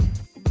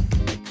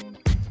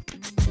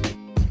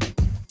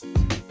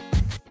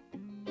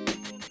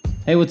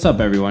Hey, what's up,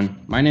 everyone?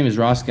 My name is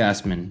Ross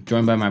Gassman,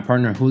 joined by my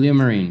partner Julio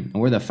Marine,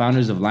 and we're the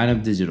founders of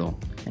Lineup Digital,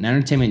 an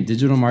entertainment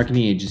digital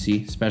marketing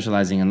agency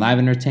specializing in live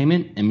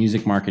entertainment and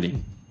music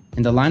marketing.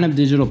 In the Lineup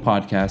Digital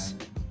podcast,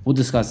 we'll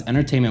discuss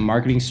entertainment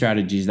marketing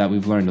strategies that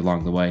we've learned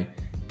along the way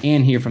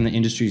and hear from the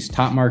industry's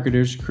top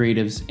marketers,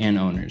 creatives, and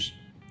owners.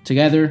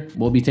 Together,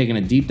 we'll be taking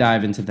a deep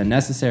dive into the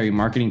necessary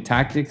marketing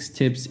tactics,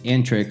 tips,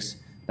 and tricks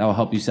that will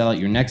help you sell out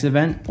your next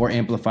event or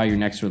amplify your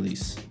next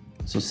release.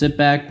 So sit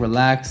back,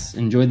 relax,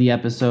 enjoy the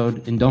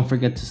episode, and don't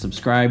forget to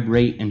subscribe,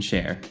 rate, and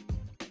share.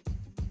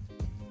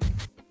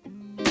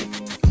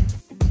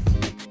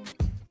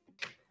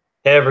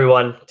 Hey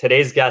everyone,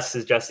 today's guest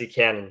is Jesse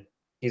Cannon.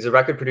 He's a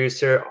record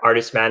producer,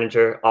 artist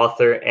manager,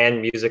 author,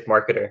 and music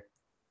marketer.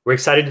 We're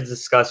excited to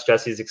discuss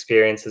Jesse's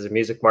experience as a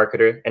music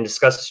marketer and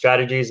discuss the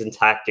strategies and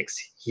tactics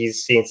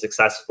he's seen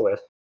success with.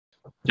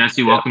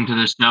 Jesse, welcome to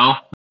the show.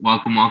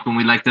 Welcome.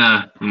 We'd like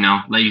to,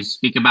 let you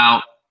speak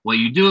about what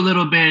you do a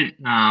little bit,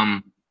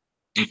 and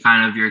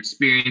kind of your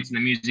experience in the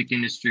music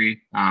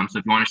industry. So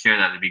if you want to share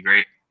that, that'd be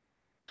great.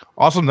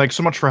 Awesome. Thanks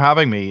so much for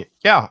having me.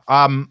 Yeah.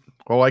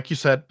 Well, like you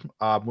said,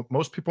 what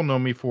most people know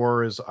me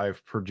for is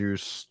I've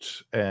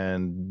produced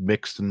and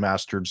mixed and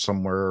mastered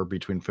somewhere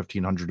between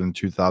 1,500 and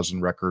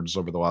 2,000 records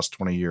over the last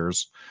 20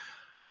 years.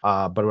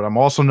 But what I'm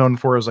also known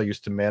for is I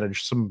used to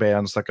manage some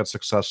bands that got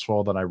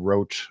successful. Then I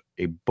wrote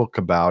a book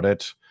about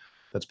it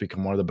that's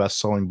become one of the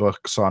best-selling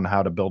books on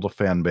how to build a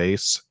fan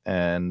base.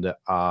 And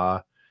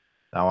now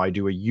I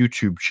do a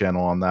YouTube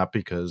channel on that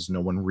because no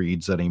one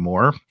reads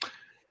anymore.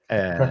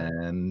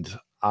 And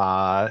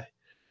yeah,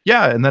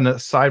 and then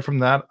aside from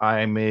that,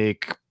 I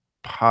make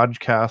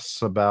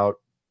podcasts about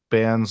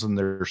bands and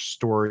their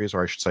stories,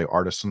 or I should say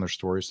artists and their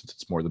stories, since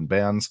it's more than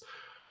bands.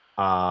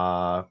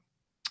 What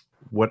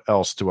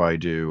else do I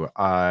do?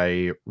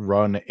 I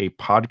run a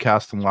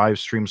podcast and live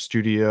stream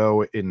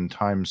studio in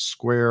Times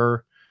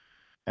Square,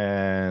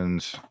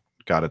 and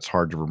God, it's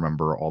hard to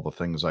remember all the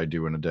things I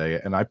do in a day.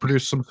 And I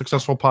produce some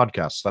successful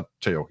podcasts, that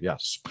too,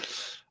 yes.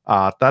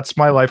 That's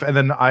my life. And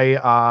then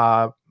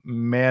I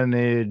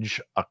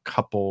manage a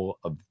couple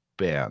of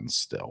bands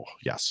still,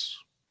 yes.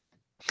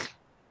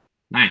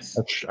 Nice.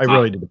 I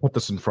really need to put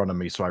this in front of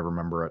me so I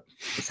remember it.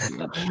 It's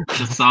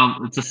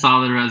a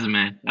solid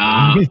resume.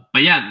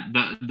 But yeah,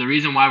 the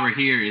reason why we're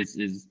here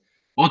is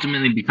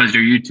ultimately because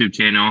your YouTube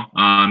channel,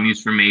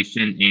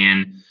 Musformation,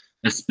 and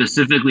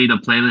specifically the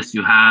playlist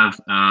you have,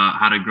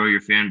 how to grow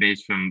your fan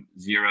base from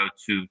 0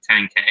 to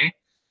 10K.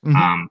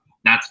 Mm-hmm.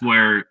 That's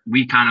where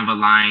we kind of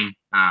align,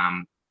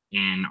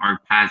 and our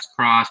paths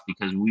cross,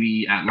 because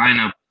we at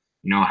Lineup,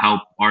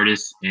 help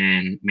artists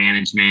and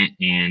management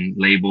and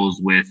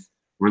labels with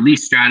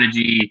release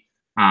strategy,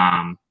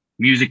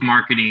 music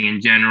marketing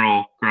in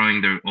general,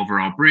 growing their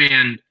overall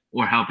brand,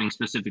 or helping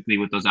specifically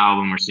with those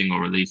album or single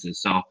releases.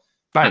 So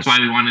That's why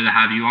we wanted to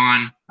have you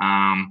on,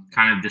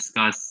 kind of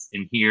discuss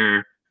and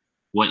hear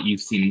what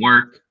you've seen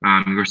work,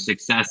 your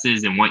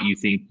successes, and what you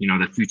think,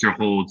 the future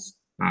holds,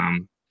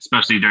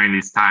 especially during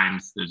these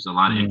times. There's a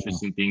lot of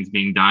interesting things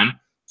being done.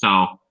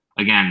 So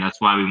again,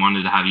 that's why we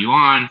wanted to have you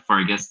on, for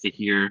our guests to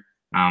hear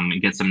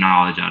and get some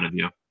knowledge out of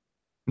you.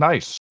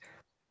 Nice.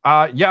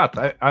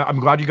 Yeah, I'm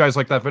glad you guys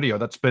like that video.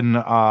 That's been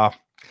that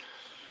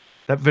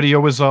video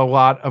was a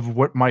lot of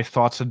what my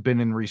thoughts had been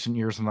in recent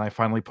years, and I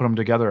finally put them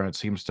together, and it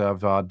seems to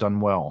have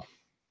done well.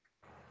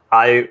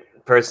 I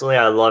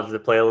love the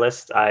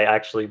playlist. I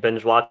actually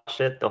binge watched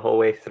it the whole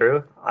way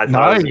through.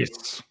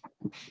 Nice.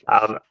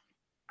 I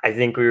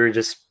think we were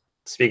just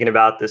speaking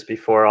about this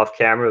before off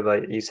camera,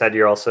 but you said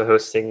you're also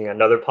hosting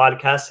another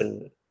podcast,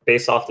 and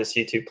based off this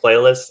YouTube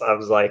playlist, I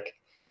was like,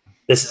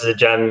 this is a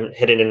gem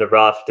hidden in the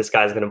rough. This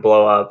guy's going to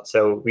blow up.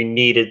 So we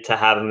needed to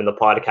have him in the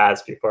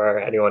podcast before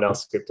anyone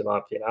else scooped him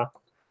up,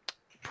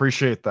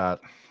 Appreciate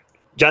that.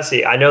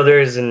 Jesse, I know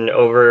there's an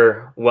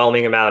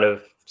overwhelming amount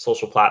of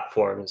social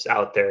platforms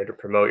out there to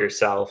promote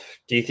yourself.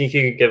 Do you think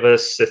you could give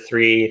us the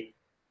 3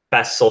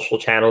 best social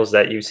channels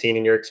that you've seen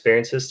in your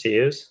experiences to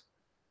use?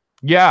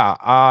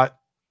 Yeah.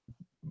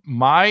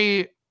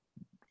 My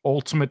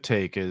ultimate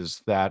take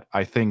is that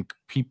I think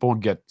people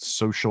get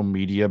social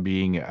media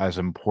being as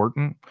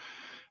important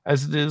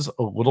as it is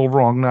a little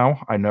wrong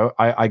now. I know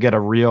I get a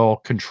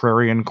real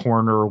contrarian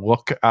corner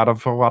look out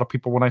of a lot of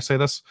people when I say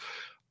this.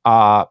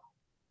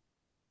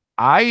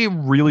 I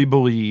really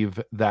believe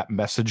that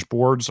message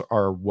boards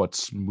are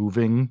what's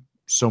moving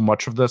so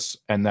much of this,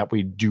 and that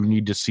we do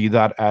need to see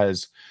that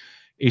as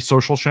a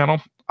social channel.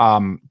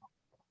 One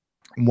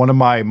of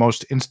my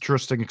most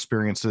interesting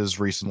experiences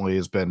recently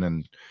has been,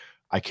 and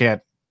I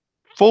can't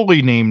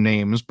fully name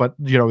names, but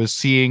is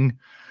seeing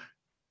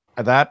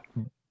that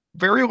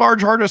very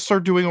large artists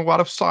are doing a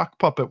lot of sock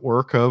puppet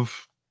work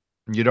of,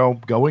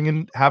 going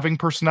and having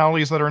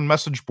personalities that are in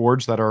message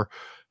boards that are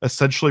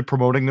essentially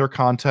promoting their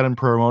content and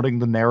promoting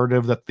the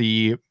narrative that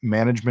the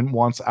management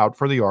wants out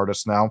for the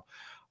artist. Now,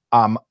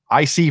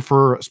 I see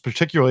for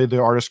particularly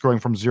the artists growing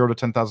from 0 to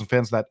 10,000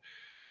 fans that,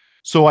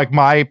 so like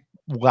my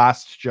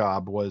last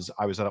job was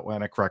I was at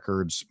Atlantic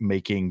Records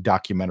making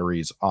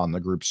documentaries on the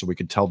group so we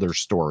could tell their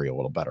story a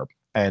little better.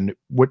 And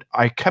what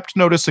I kept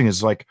noticing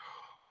is like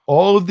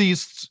all of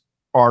these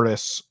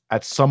artists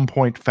at some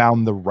point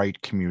found the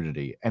right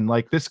community. And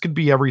like this could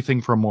be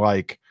everything from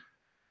like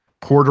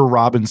Porter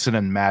Robinson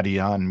and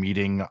Madeon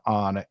meeting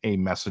on a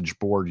message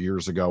board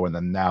years ago, and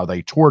then now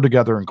they tour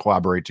together and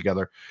collaborate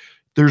together.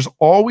 There's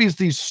always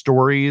these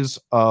stories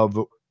of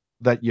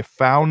that you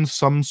found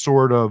some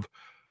sort of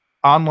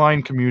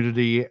online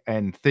community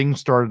and things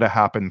started to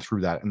happen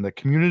through that. And the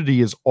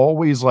community is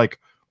always like,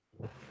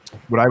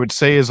 what I would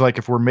say is like,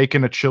 if we're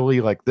making a chili,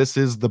 like this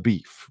is the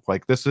beef,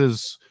 like this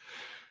is,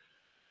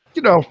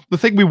 you know, the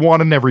thing we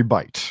want in every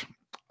bite.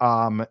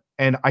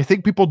 And I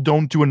think people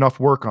don't do enough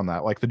work on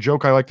that. Like the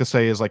joke I like to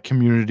say is like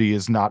community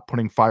is not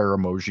putting fire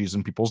emojis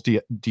in people's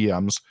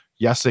DMs.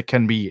 Yes, it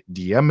can be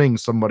DMing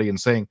somebody and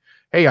saying,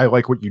 hey, I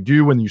like what you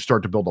do, and you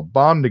start to build a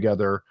bond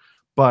together.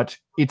 But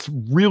it's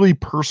really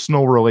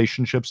personal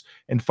relationships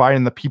and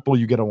finding the people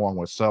you get along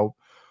with. So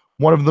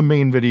one of the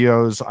main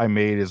videos I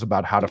made is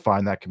about how to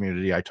find that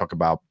community. I talk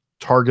about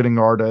targeting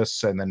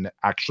artists and then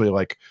actually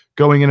like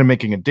going in and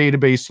making a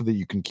database so that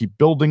you can keep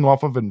building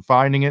off of and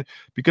finding it,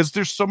 because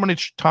there's so many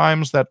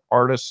times that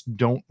artists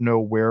don't know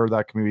where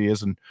that community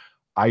is. And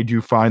I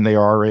do find they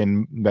are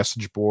in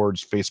message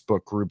boards,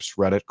 Facebook groups,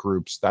 Reddit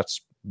groups.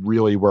 That's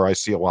really where I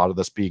see a lot of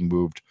this being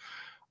moved.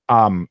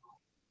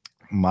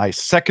 My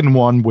second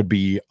one would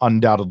be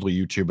undoubtedly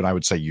YouTube, and I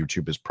would say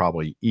YouTube is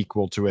probably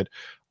equal to it.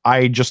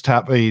 I just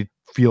have a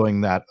feeling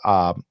that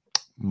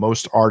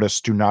most artists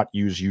do not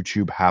use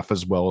YouTube half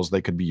as well as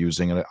they could be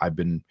using it. I've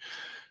been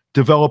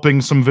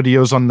developing some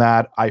videos on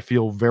that. I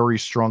feel very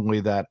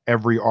strongly that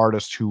every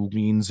artist who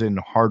leans in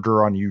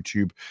harder on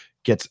YouTube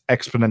gets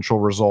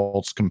exponential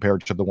results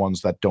compared to the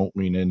ones that don't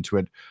lean into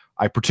it.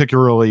 I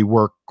particularly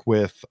work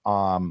with,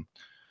 on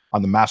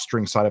the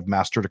mastering side, I've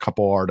mastered a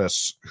couple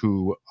artists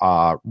who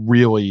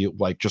really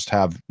like just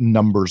have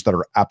numbers that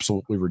are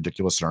absolutely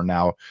ridiculous and are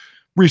now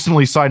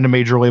recently signed to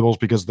major labels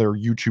because their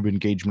YouTube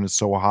engagement is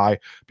so high,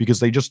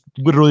 because they just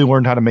literally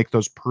learned how to make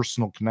those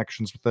personal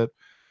connections with it.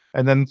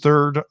 And then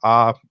third,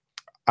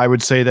 I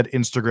would say that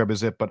Instagram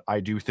is it, but I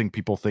do think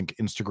people think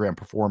Instagram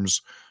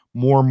performs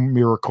more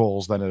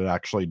miracles than it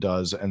actually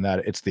does, and that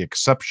it's the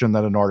exception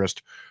that an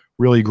artist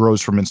really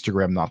grows from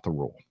Instagram, not the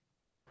rule.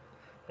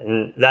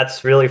 And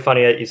that's really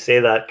funny that you say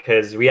that,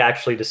 because we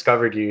actually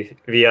discovered you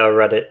via a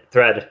Reddit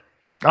thread.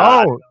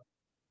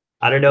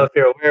 I don't know if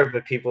you're aware,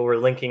 but people were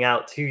linking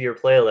out to your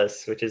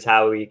playlist, which is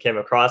how we came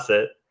across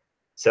it.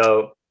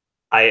 So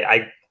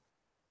I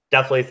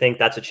definitely think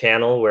that's a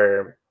channel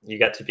where you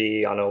get to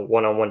be on a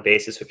one-on-one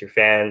basis with your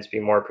fans, be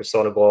more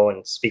personable,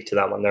 and speak to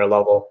them on their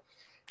level.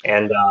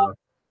 And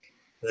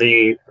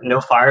the no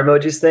fire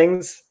emojis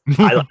things,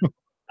 I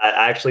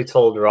actually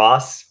told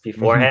Ross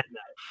beforehand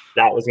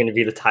that was going to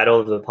be the title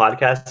of the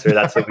podcast, or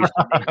that's what we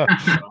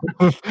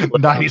should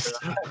name. Nice.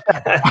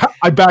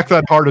 I back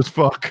that hard as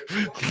fuck.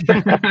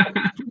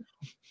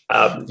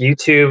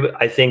 YouTube,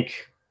 I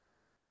think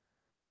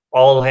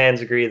all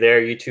hands agree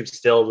there. YouTube's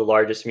still the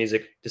largest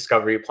music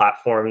discovery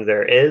platform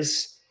there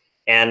is.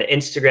 And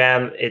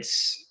Instagram,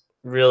 it's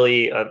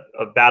really a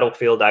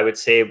battlefield, I would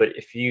say. But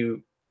if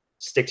you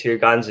stick to your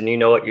guns and you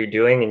know what you're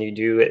doing and you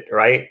do it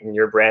right and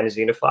your brand is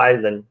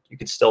unified, then you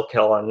could still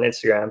kill on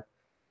Instagram.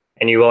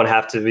 And you won't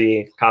have to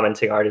be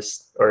commenting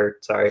artists or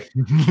fire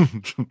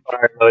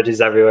emojis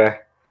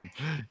everywhere.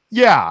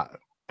 Yeah.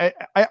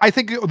 I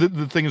think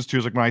the thing is too,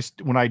 is like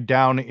when I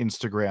down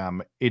Instagram,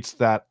 it's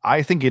that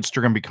I think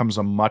Instagram becomes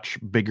a much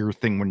bigger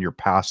thing when you're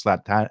past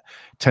that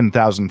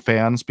 10,000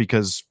 fans,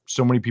 because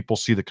so many people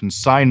see the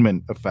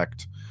consignment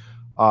effect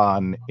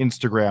on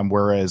Instagram,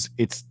 whereas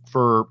it's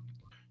for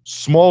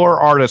smaller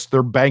artists,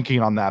 they're banking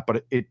on that,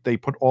 but they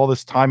put all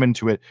this time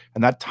into it,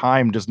 and that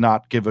time does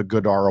not give a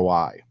good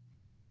ROI.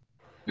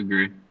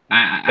 Agree.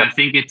 I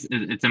think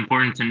it's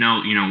important to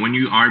note, you know, when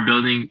you are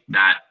building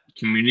that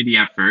community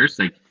at first,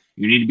 like,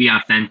 you need to be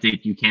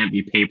authentic. You can't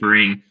be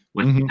papering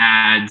with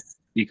ads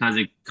because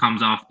it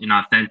comes off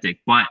inauthentic.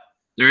 But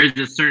there is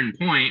a certain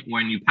point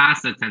when you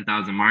pass that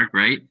 10,000 mark,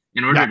 right?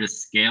 In order to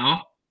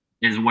scale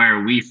is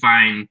where we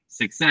find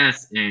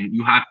success, and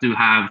you have to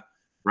have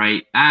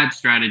ad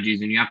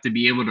strategies, and you have to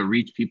be able to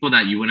reach people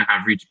that you wouldn't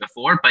have reached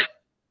before. But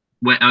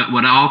what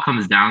it all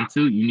comes down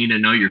to, you need to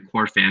know your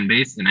core fan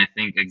base. And I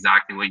think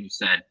exactly what you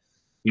said,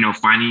 you know,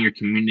 finding your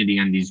community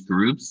in these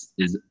groups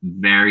is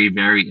very,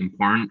 very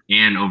important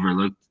and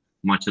overlooked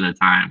much of the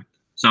time.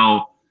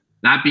 So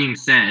that being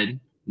said,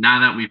 now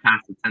that we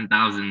passed the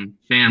 10,000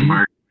 fan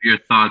mark, your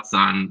thoughts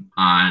on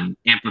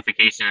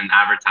amplification and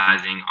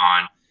advertising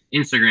on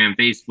Instagram,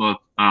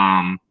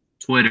 Facebook,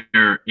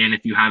 Twitter, and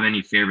if you have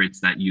any favorites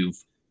that you've,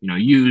 you know,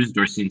 used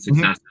or seen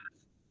success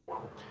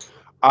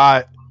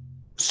with?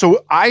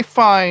 So I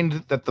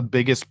find that the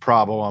biggest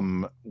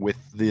problem with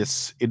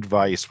this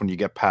advice when you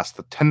get past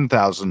the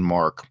 10,000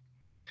 mark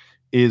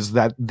is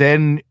that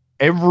then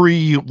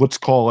every, let's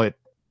call it,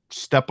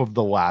 step of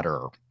the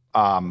ladder.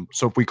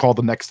 So if we call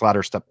the next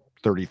ladder step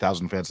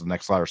 30,000 fans, the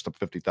next ladder step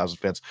 50,000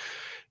 fans,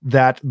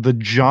 that the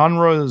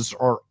genres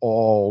are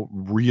all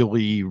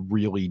really,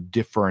 really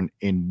different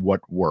in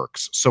what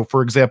works. So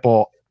for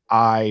example,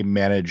 I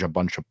manage a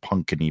bunch of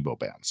punk and emo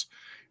bands.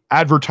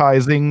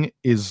 advertising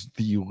is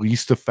the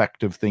least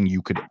effective thing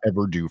you could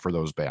ever do for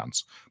those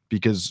bands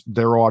because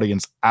their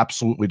audience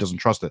absolutely doesn't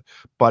trust it.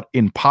 But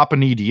in pop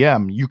and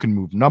EDM, you can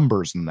move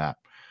numbers in that.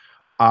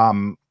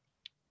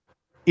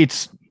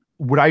 It's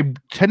what I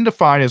tend to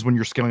find is when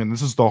you're scaling, and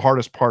this is the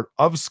hardest part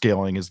of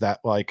scaling, is that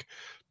like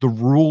the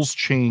rules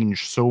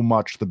change so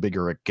much the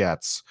bigger it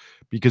gets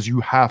because you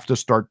have to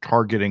start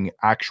targeting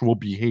actual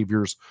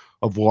behaviors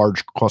of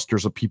large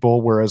clusters of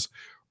people. Whereas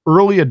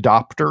early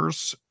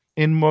adopters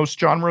in most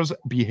genres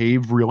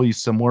behave really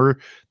similar,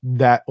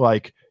 that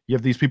like you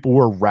have these people who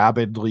are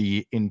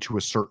rabidly into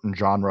a certain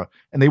genre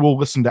and they will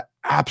listen to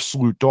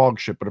absolute dog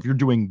shit. But if you're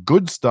doing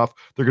good stuff,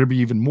 they're going to be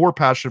even more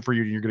passionate for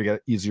you and you're going to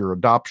get easier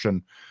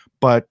adoption.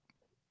 But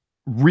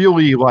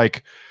really,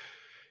 like,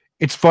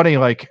 it's funny,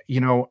 like, you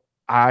know,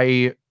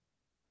 I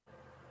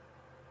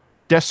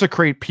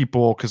desecrate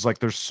people because like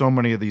there's so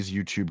many of these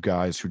YouTube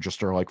guys who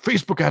just are like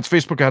Facebook ads,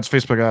 Facebook ads,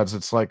 Facebook ads.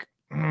 It's like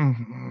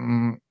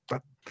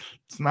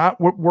that's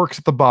not what works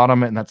at the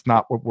bottom, and that's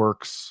not what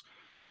works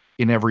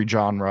in every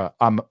genre.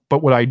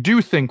 But what I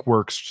do think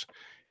works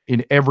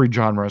in every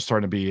genre is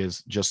starting to be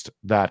is just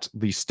that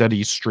the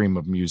steady stream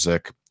of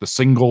music, the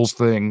singles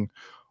thing,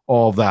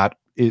 all of that.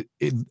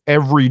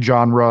 Every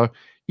genre,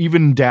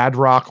 even dad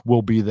rock,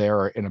 will be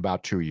there in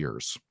about 2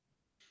 years.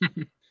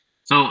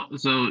 So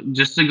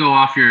just to go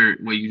off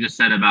what you just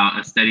said about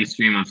a steady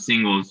stream of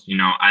singles, you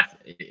know,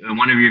 in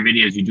one of your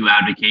videos you do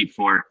advocate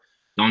for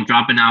don't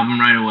drop an album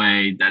right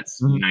away. That's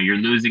you know, you're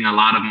losing a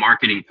lot of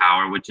marketing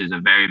power, which is a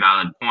very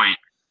valid point.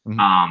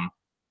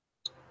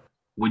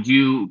 Would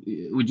you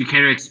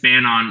care to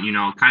expand on, you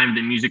know, kind of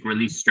the music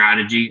release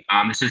strategy?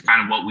 This is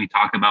kind of what we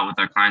talk about with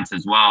our clients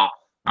as well,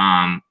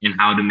 in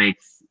how to make,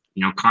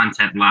 you know,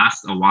 content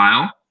last a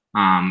while.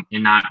 And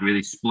not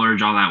really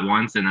splurge all at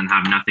once and then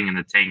have nothing in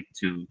the tank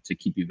to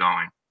keep you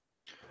going.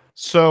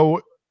 So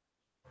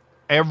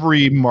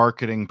every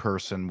marketing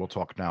person will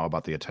talk now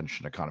about the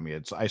attention economy.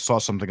 I saw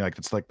something like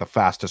it's like the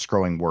fastest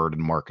growing word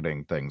in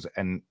marketing things.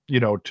 And, you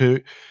know,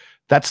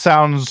 that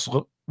sounds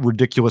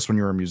ridiculous when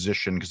you're a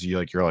musician because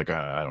you're like,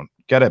 I don't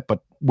get it. But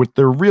what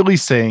they're really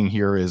saying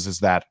here is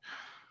that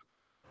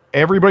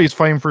everybody's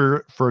fighting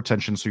for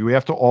attention. So you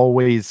have to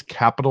always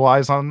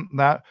capitalize on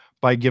that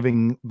by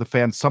giving the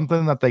fans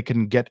something that they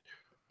can get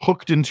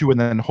hooked into and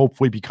then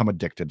hopefully become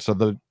addicted. So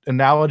the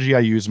analogy I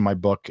use in my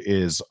book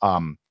is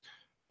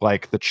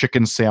like the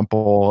chicken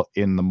sample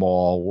in the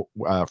mall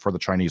for the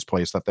Chinese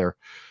place that they're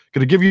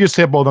going to give you a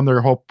sample, then they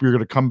hope you're going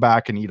to come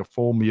back and eat a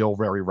full meal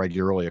very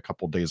regularly a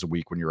couple of days a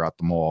week when you're at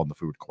the mall in the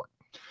food court.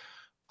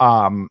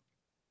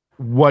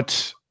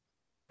 What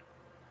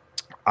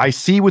I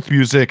see with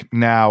music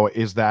now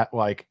is that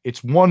like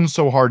it's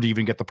so hard to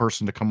even get the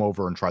person to come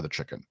over and try the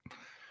chicken.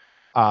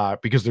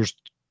 Because there's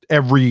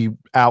every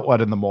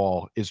outlet in the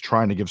mall is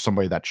trying to give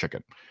somebody that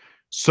chicken.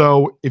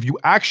 So if you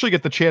actually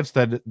get the chance,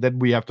 then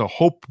we have to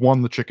hope,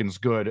 one, the chicken's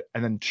good,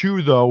 and then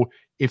two, though,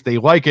 if they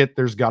like it,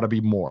 there's got to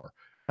be more.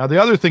 Now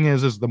the other thing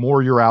is the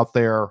more you're out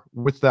there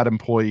with that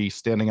employee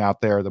standing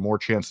out there, the more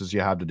chances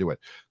you have to do it.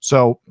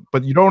 So,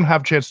 but you don't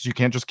have chances. You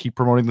can't just keep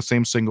promoting the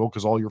same single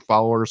because all your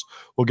followers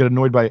will get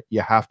annoyed by it.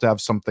 You have to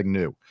have something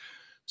new.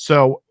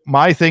 So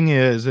my thing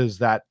is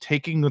that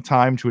taking the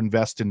time to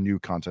invest in new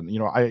content, you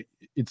know,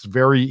 it's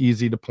very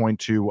easy to point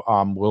to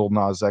Lil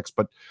Nas X,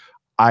 but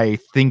I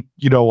think,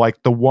 you know,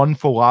 like the one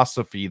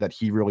philosophy that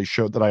he really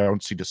showed that I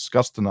don't see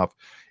discussed enough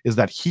is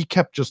that he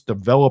kept just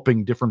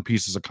developing different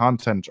pieces of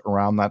content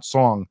around that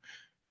song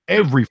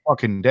every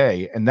fucking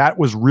day. And that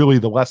was really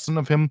the lesson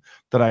of him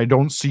that I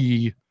don't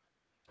see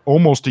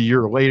almost a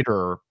year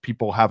later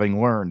people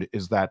having learned,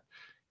 is that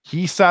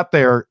he sat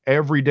there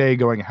every day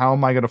going, how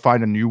am I going to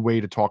find a new way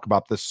to talk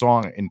about this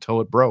song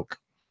until it broke?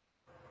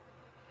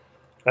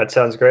 That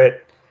sounds great.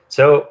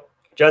 So,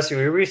 Jesse,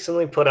 we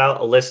recently put out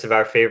a list of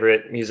our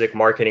favorite music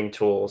marketing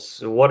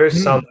tools. What are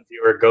some of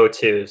your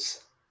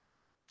go-tos?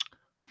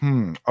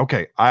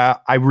 Okay.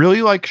 I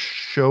really like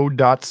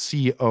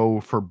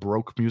show.co for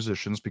broke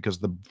musicians because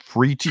the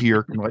free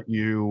tier can let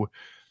you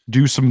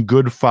do some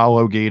good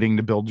follow gating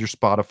to build your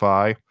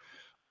Spotify.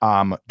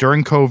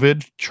 During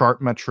COVID,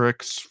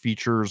 Chartmetrics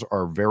features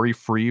are very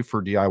free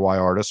for DIY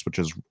artists, which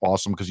is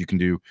awesome because you can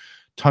do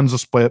tons of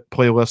split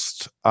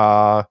playlist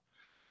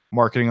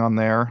marketing on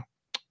there.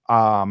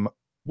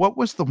 What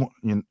was the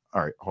one?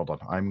 All right, hold on.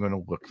 I'm going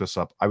to look this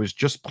up. I was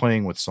just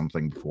playing with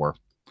something before.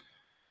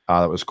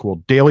 That was cool.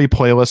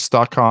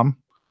 Dailyplaylists.com.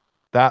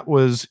 That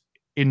was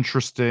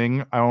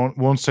interesting. I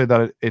won't say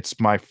that it's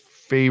my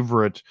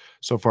favorite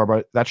so far,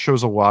 but that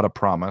shows a lot of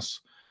promise.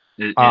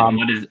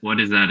 What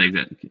is that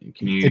exactly?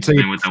 Can you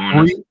explain what that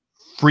one is?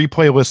 Free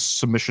playlist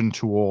submission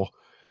tool.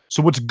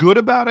 So what's good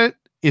about it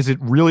is it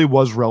really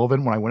was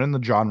relevant when I went in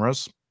the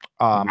genres.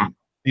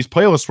 These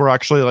playlists were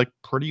actually like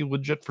pretty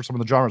legit for some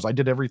of the genres. I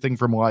did everything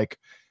from like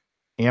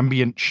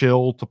ambient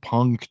chill to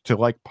punk to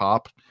like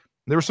pop.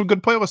 There were some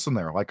good playlists in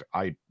there. Like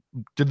I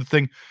did the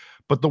thing,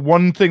 but the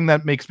one thing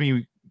that makes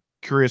me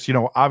curious, you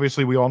know,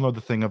 obviously we all know the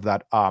thing of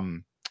that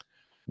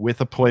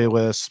with a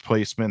playlist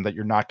placement that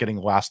you're not getting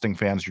lasting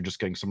fans. You're just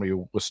getting somebody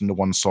who listen to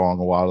one song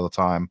a lot of the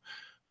time.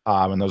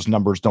 And those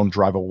numbers don't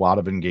drive a lot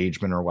of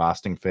engagement or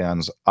lasting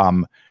fans.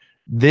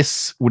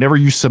 This, whenever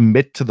you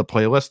submit to the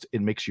playlist,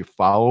 it makes you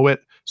follow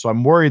it. So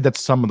I'm worried that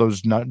some of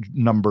those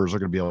numbers are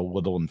going to be a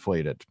little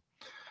inflated.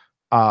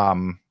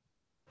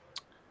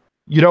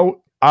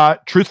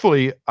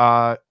 Truthfully,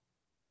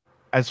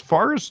 as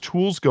far as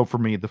tools go for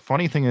me, the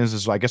funny thing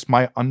is I guess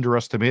my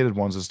underestimated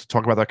ones is to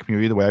talk about that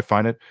community the way I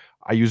find it.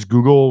 I use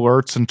Google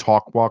Alerts and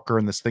Talkwalker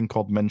and this thing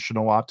called Mention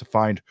a Lot to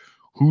find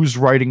who's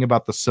writing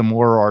about the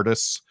similar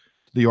artists,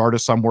 the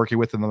artists I'm working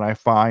with. And then I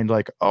find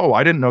like, oh,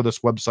 I didn't know this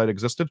website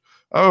existed.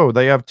 Oh,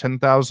 they have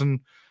 10,000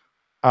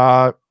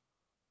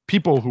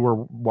 people who are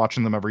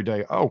watching them every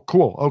day. Oh,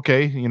 cool.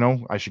 Okay.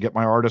 I should get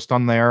my artist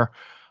on there.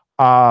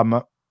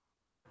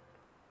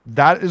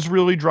 That is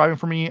really driving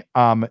for me.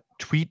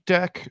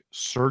 TweetDeck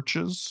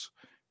searches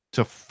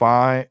to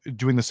find,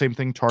 doing the same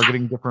thing,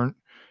 targeting different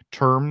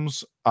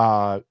terms,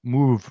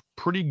 move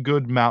pretty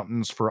good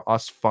mountains for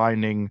us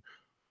finding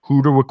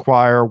who to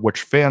acquire,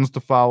 which fans to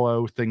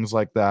follow, things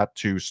like that,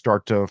 to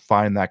start to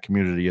find that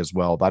community as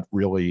well. That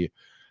really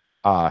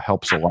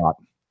helps a lot.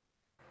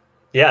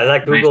 Yeah,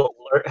 that Google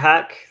Alert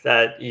hack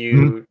that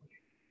you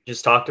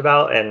just talked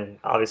about, and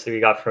obviously we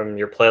got from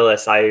your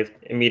playlist, I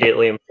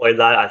immediately employed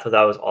that. I thought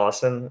that was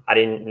awesome. I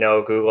didn't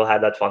know Google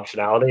had that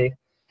functionality,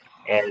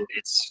 and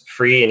it's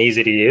free and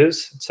easy to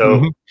use.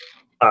 So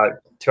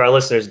to our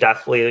listeners,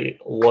 definitely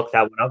look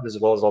that one up as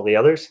well as all the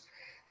others.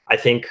 I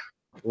think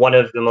one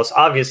of the most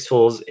obvious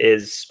tools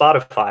is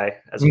Spotify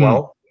as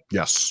well.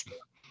 Yes.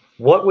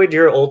 What would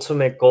your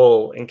ultimate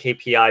goal and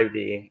KPI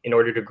be in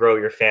order to grow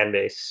your fan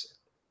base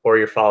or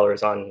your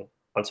followers on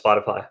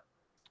Spotify?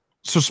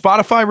 So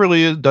Spotify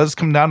really does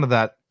come down to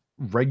that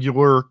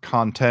regular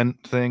content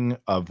thing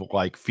of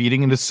like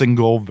feeding it a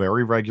single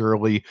very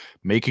regularly,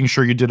 making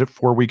sure you did it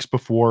 4 weeks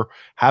before,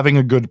 having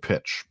a good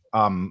pitch.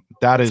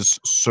 That is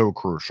so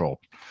crucial.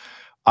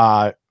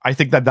 I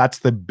think that's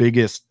the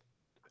biggest,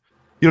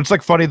 it's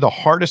like funny. The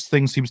hardest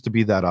thing seems to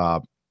be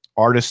that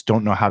artists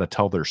don't know how to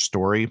tell their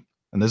story.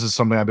 And this is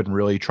something I've been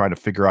really trying to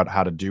figure out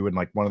how to do. And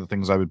like one of the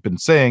things I've been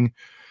saying,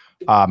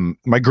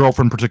 my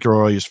girlfriend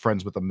particularly is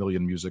friends with a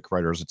million music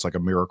writers. It's like a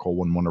miracle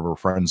when one of her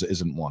friends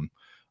isn't one.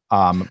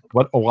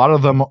 But a lot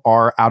of them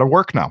are out of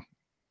work now.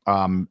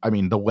 I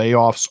mean, the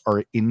layoffs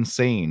are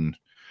insane.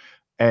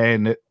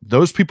 And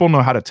those people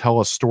know how to tell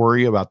a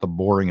story about the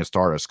boringest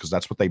artists because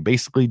that's what they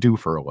basically do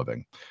for a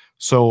living.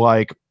 So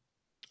like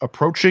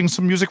approaching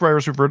some music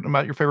writers who've written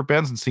about your favorite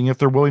bands and seeing if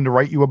they're willing to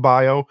write you a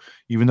bio,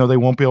 even though they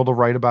won't be able to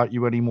write about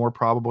you anymore,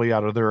 probably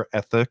out of their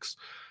ethics,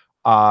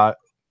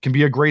 can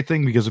be a great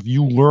thing, because if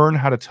you learn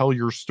how to tell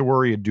your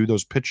story and do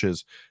those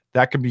pitches,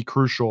 that can be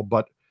crucial.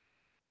 But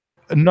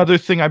another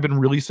thing I've been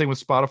really saying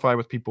with Spotify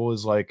with people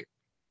is like,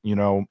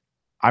 I'm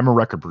a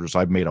record producer.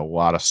 I've made a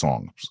lot of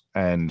songs,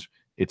 and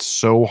it's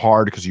so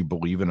hard because you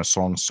believe in a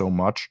song so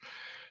much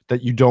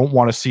that you don't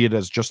want to see it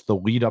as just the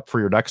lead up for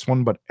your next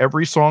one, but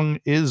every song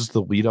is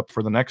the lead up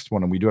for the next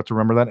one. And we do have to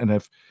remember that. And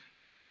if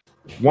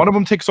one of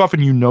them takes off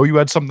and you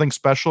had something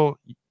special,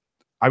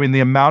 I mean,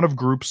 the amount of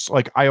groups,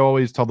 like I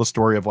always tell the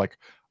story of like,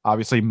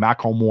 obviously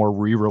Macklemore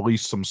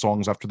re-released some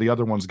songs after the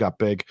other ones got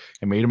big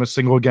and made him a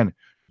single again.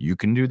 You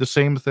can do the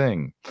same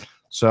thing.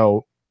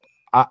 So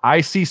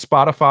I see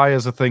Spotify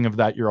as a thing of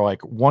that. You're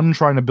like one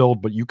trying to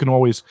build, but you can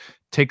always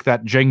take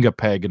that Jenga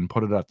peg and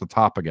put it at the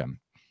top again.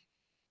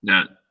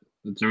 Yeah,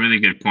 that's a really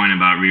good point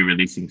about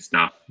re-releasing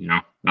stuff.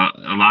 A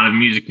lot of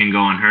music can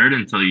go unheard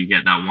until you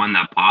get that one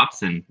that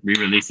pops, and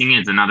re-releasing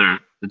it's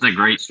a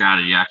great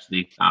strategy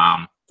actually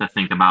to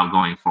think about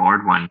going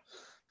forward when,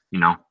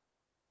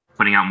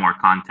 putting out more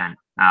content.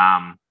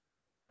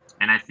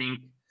 And I think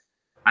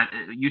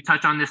you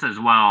touch on this as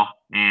well,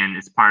 and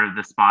it's part of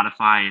the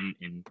Spotify,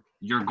 and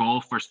your goal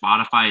for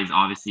Spotify is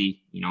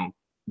obviously,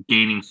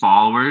 gaining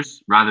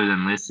followers rather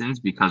than listens,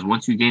 because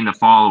once you gain the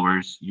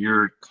followers,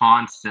 you're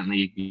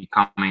constantly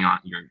becoming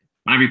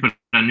whenever you put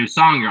a new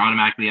song, you're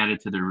automatically added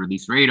to the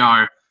release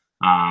radar,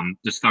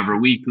 Discover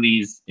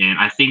weeklies. And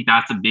I think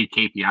that's a big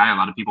KPI a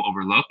lot of people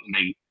overlook, and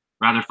they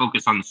rather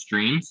focus on the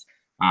streams.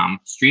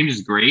 Streams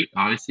is great,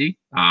 obviously,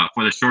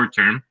 for the short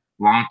term.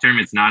 Long term,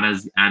 it's not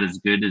as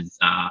good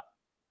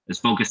as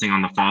focusing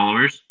on the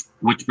followers,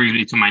 which brings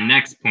me to my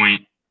next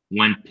point.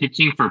 When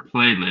pitching for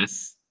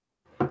playlists,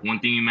 one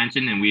thing you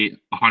mentioned, and we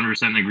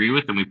 100% agree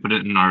with, and we put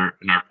it in our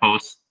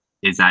post,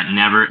 is that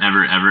never,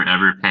 ever, ever,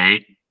 ever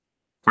pay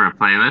for a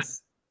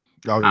playlist.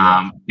 Oh,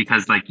 yeah.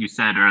 Because like you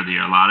said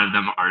earlier, a lot of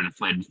them are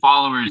inflated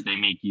followers. They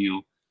make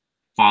you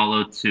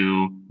follow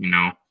to,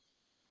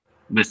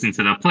 listen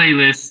to the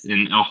playlist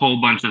and a whole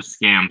bunch of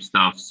scam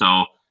stuff.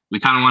 So we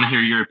kind of want to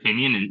hear your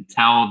opinion and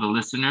tell the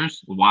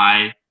listeners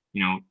why,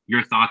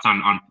 your thoughts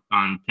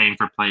on paying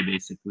for play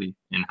basically,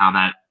 and how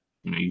that,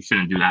 you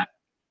shouldn't do that.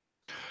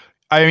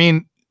 I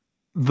mean,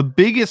 the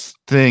biggest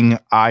thing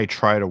I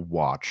try to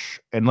watch,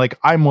 and like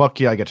I'm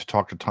lucky I get to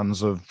talk to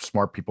tons of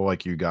smart people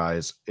like you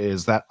guys,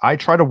 is that I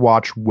try to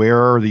watch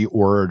where the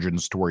origin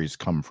stories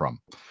come from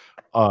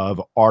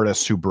of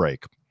artists who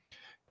break.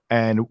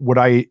 And what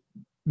I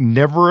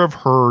never have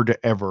heard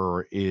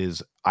ever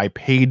is I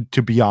paid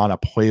to be on a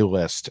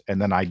playlist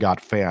and then I got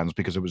fans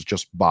because it was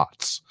just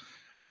bots.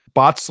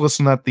 Bots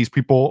listen that these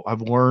people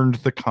have learned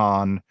the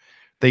con.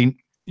 They,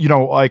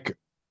 like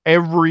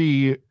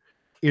every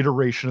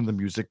iteration in the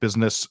music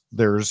business,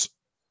 there's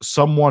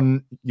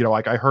someone,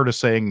 like I heard a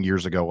saying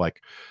years ago,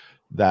 like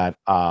that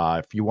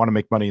if you want to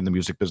make money in the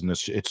music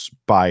business, it's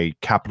by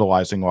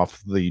capitalizing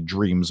off the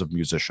dreams of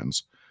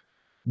musicians.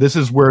 This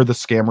is where the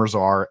scammers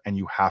are, and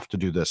you have to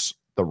do this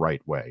the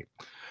right way.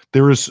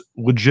 There is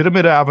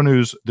legitimate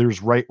avenues.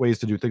 There's right ways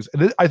to do things.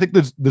 And I think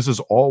this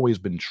has always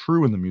been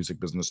true in the music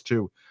business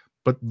too.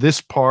 But this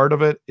part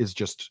of it is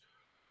just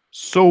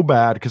so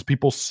bad because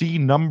people see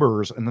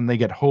numbers and then they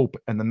get hope,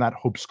 and then that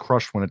hope's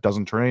crushed when it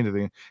doesn't turn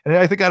anything. And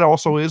I think that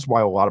also is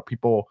why a lot of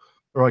people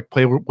are like,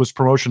 playlist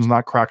promotion's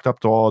not cracked up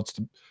to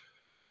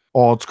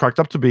all it's cracked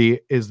up to be,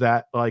 is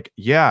that like,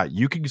 yeah,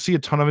 you can see a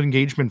ton of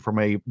engagement from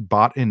a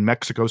bot in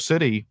Mexico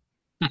City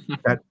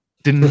that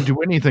didn't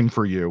do anything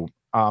for you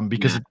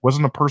because it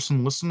wasn't a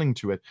person listening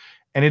to it.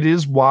 And it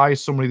is why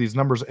so many of these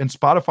numbers, and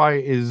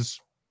Spotify is,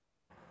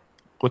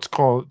 let's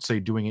say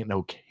doing an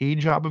okay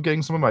job of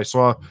getting some of them. I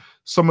saw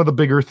some of the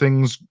bigger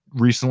things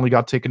recently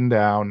got taken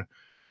down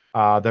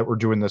that were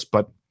doing this,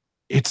 but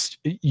it's,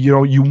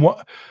 you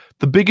want,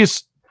 the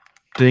biggest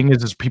thing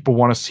is people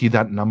want to see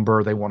that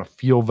number. They want to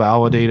feel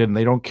validated, and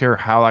they don't care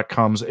how that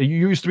comes. It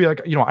used to be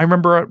like, I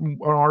remember an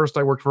artist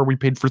I worked for, we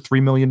paid for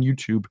 3 million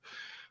YouTube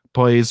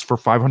plays for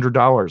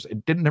 $500.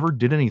 It never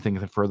did anything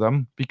for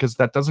them because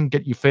that doesn't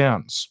get you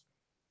fans.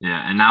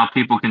 Yeah, and now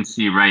people can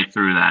see right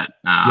through that,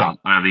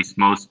 or at least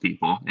most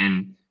people.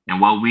 And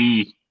what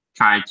we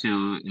try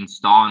to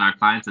install in our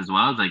clients as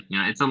well is like,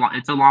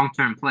 it's a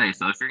long-term play.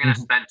 So if you're going to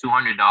spend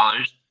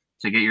 $200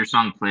 to get your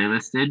song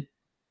playlisted,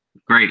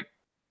 great.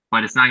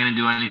 But it's not going to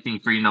do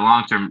anything for you in the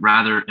long term.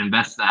 Rather,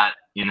 invest that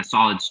in a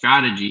solid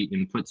strategy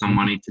and put some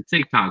money to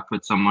TikTok,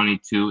 put some money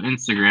to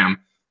Instagram,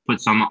 put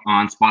some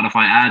on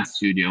Spotify Ad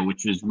Studio,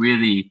 which is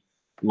really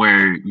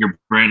where your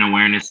brand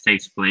awareness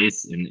takes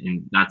place,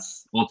 and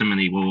that's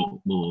ultimately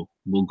will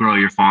grow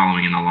your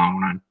following in the long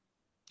run.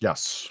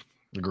 Yes,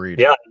 agreed.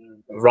 Yeah,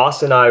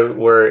 Ross and I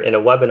were in a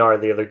webinar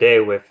the other day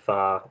with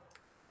I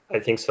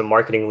think some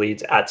marketing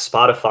leads at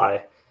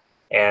Spotify,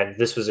 and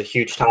this was a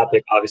huge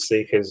topic,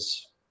 obviously,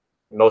 because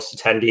most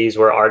attendees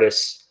were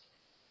artists,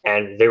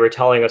 and they were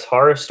telling us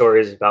horror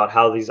stories about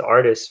how these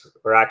artists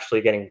were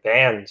actually getting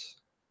banned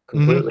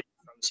completely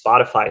from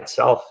Spotify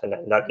itself, and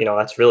that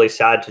that's really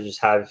sad to just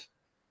have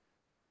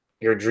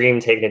your dream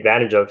taken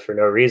advantage of for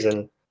no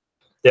reason.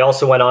 They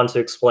also went on to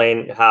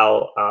explain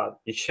how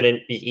you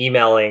shouldn't be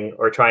emailing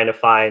or trying to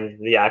find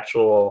the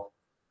actual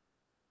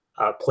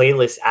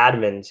playlist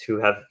admins who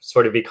have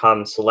sort of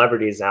become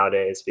celebrities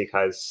nowadays,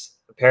 because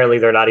apparently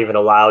they're not even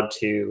allowed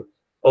to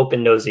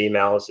open those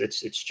emails.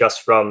 It's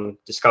just from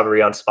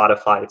discovery on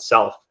Spotify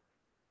itself.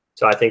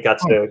 So I think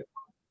that's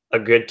a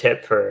good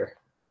tip for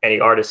any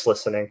artists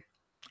listening.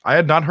 I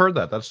had not heard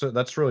that.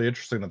 That's really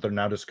interesting that they're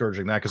now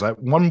discouraging that, because at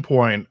one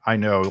point I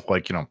know,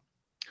 like,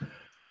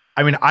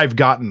 I mean, I've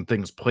gotten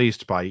things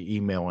placed by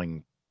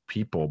emailing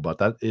people, but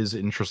that is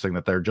interesting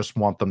that they just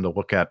want them to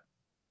look at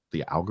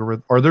the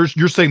algorithm. Or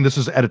you're saying this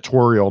is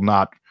editorial,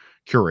 not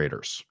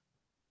curators.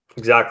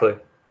 Exactly.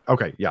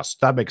 Okay. Yes,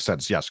 that makes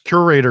sense. Yes,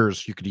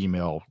 curators you could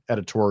email.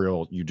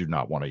 Editorial you do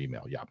not want to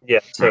email. Yeah. Yeah.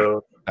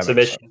 So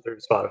submission through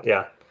Spotify.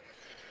 Yeah.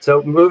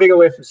 So moving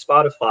away from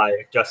Spotify,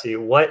 Jesse,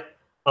 what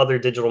other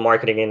digital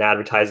marketing and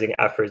advertising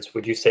efforts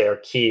would you say are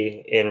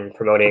key in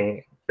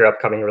promoting your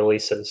upcoming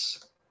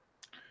releases?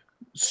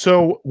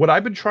 So what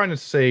I've been trying to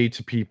say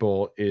to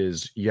people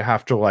is you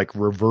have to like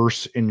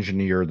reverse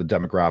engineer the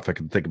demographic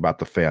and think about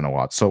the fan a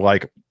lot. So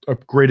like a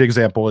great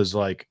example is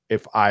like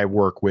if I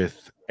work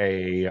with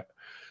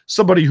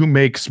somebody who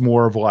makes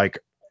more of like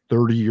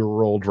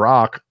 30-year-old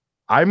rock,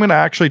 I'm going to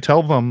actually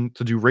tell them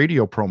to do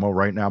radio promo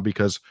right now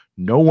because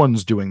no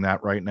one's doing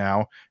that right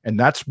now. And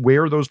that's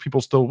where those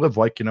people still live.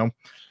 Like,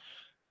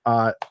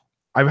 I've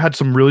had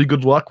some really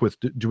good luck with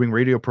doing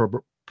radio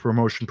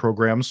promotion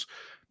programs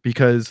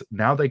because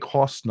now they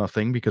cost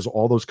nothing because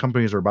all those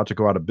companies are about to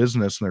go out of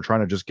business and they're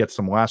trying to just get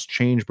some last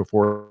change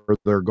before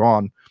they're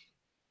gone.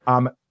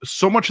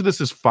 So much of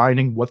this is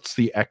finding what's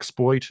the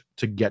exploit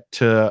to get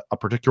to a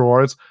particular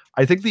audience.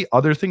 I think the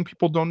other thing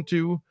people don't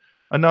do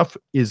enough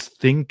is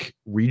think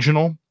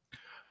regional.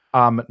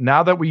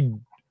 Now that we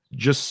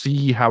just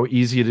see how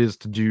easy it is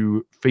to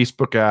do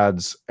Facebook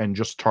ads and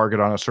just target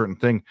on a certain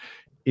thing,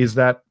 is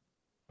that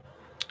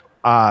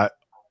a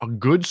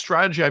good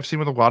strategy I've seen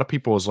with a lot of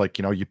people is like,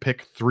 you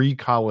pick 3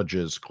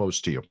 colleges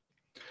close to you.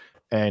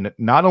 And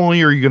not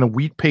only are you going to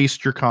wheat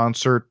paste your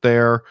concert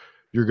there,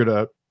 you're going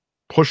to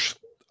push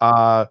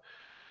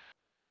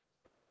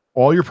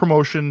all your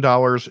promotion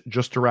dollars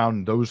just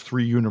around those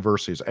 3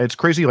 universities. And it's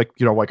crazy. Like,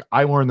 like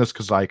I learned this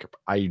because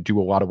I do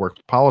a lot of work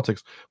with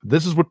politics.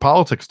 This is what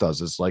politics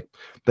does, is like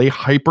they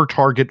hyper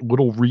target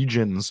little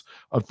regions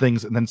of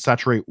things and then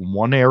saturate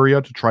one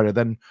area to try to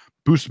then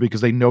boost it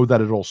because they know that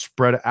it'll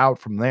spread out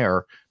from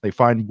there. They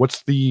find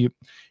what's the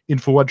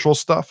influential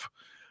stuff.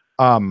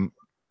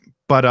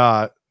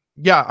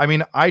 Yeah, I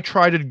mean, I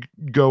try to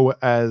go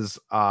as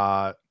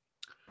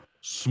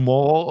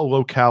small a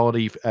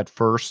locality at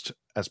first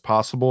as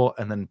possible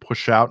and then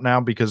push out now,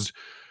 because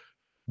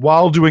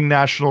while doing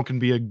national can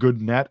be a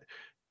good net,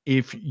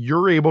 if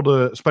you're able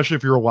to, especially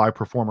if you're a live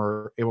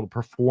performer, able to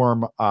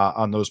perform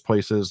on those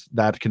places,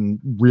 that can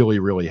really,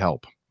 really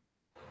help.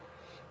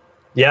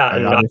 Yeah,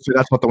 And and obviously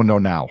that's not the window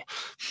now.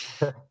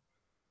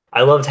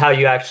 I loved how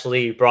you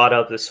actually brought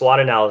up the SWOT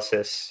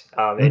analysis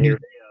in your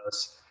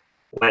videos.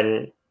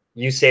 When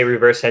you say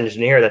reverse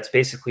engineer, that's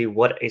basically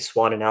what a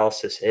SWOT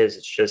analysis is.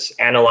 It's just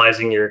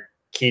analyzing your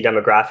key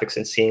demographics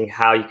and seeing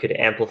how you could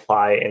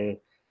amplify and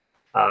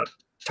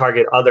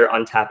target other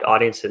untapped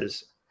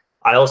audiences.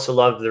 I also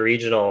love the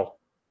regional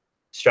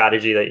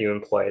strategy that you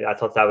employed. I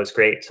thought that was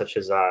great, such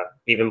as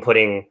even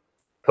putting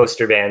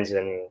poster bands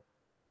in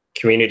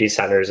community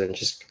centers and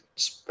just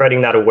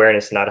spreading that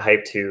awareness and that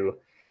hype to,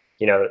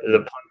 you know, the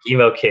punk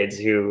emo kids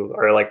who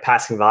are like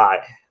passing by.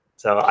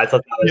 So I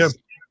thought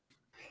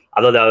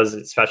that was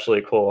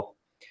especially cool.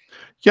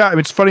 Yeah, I mean,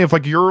 it's funny if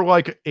like you're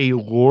like a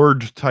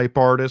Lord type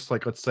artist,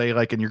 like let's say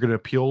like, and you're going to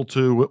appeal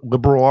to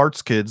liberal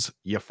arts kids,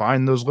 you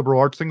find those liberal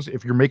arts things.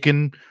 If you're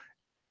making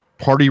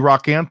party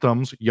rock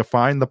anthems, you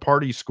find the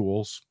party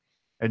schools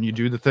and you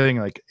do the thing.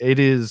 Like it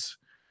is,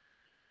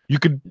 you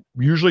could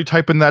usually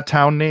type in that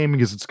town name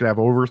because it's going to have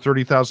over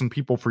 30,000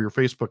 people for your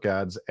Facebook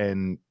ads,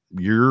 and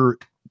you're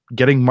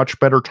getting much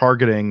better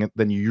targeting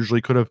than you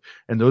usually could have.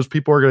 And those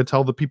people are going to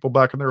tell the people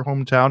back in their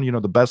hometown, you know,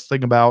 the best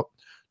thing about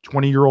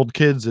 20-year-old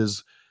kids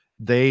is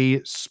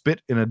they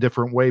spit in a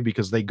different way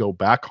because they go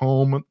back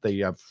home, they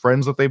have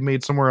friends that they've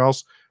made somewhere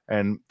else,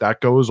 and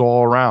that goes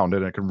all around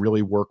and it can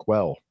really work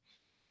well.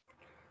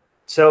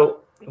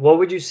 So what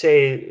would you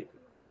say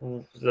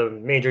the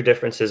major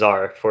differences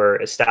are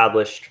for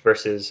established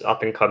versus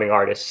up and coming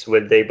artists?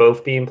 Would they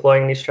both be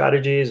employing these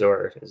strategies,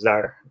 or is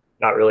there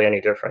not really any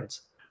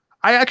difference?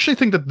 I actually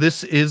think that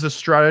this is a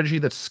strategy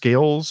that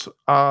scales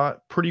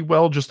pretty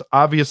well. Just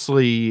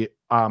obviously,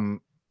 you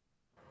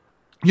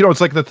know,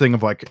 it's like the thing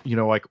of like, you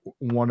know, like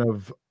one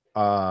of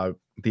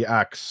the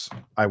acts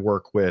I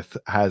work with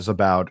has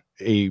about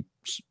a,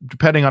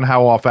 depending on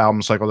how off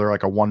album cycle, they're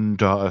like a 1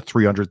 to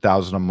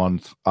 300,000 a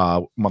month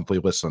monthly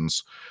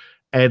listens.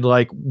 And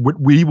like what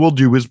we will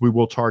do is we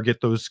will target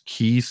those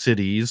key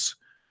cities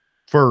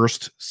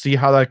first, see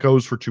how that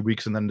goes for 2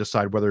 weeks, and then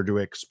decide whether to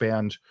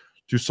expand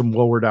to some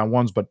lower down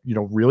ones. But you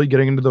know, really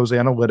getting into those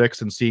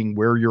analytics and seeing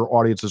where your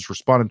audience has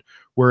responded.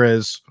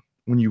 Whereas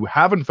when you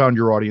haven't found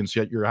your audience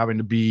yet, you're having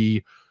to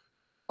be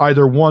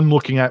either one,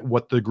 looking at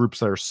what the groups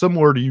that are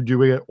similar to you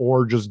doing it,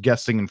 or just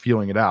guessing and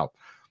feeling it out.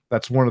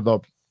 That's one of the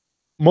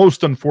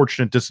most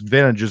unfortunate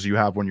disadvantages you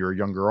have when you're a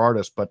younger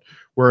artist. But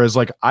whereas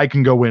like I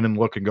can go in and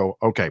look and go,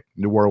 okay,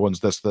 New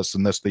Orleans, this,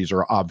 and this, these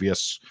are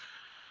obvious,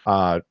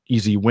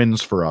 easy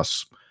wins for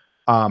us.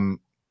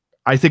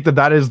 I think that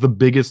that is the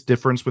biggest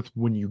difference with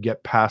when you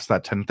get past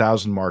that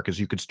 10,000 mark, is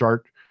you could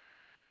start,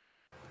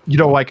 you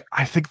know, like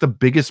I think the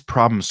biggest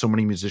problem so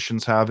many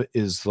musicians have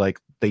is like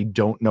they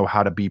don't know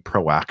how to be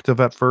proactive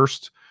at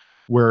first,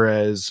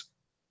 whereas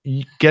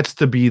it gets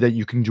to be that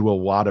you can do a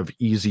lot of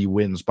easy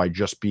wins by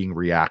just being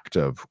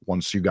reactive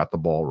once you got the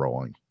ball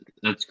rolling.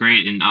 That's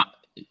great. And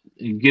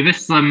give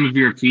us some of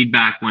your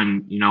feedback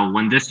when, you know,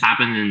 when this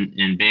happens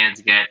and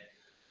bands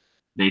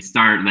they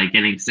start like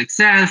getting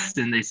success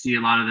and they see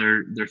a lot of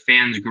their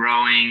fans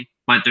growing,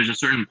 but there's a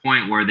certain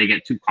point where they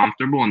get too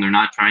comfortable and they're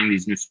not trying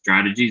these new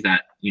strategies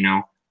that, you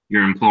know,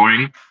 you're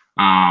employing.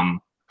 And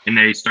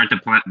they start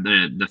to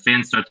the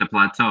fans start to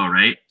plateau,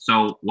 right?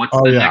 So what's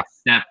the next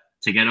step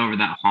to get over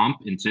that hump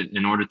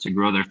in order to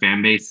grow their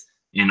fan base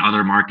in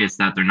other markets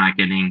that they're not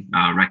getting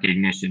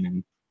recognition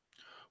in?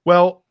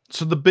 Well,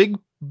 so the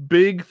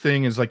big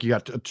thing is like you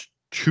got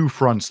two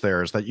fronts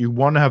there. Is that you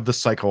want to have the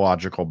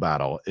psychological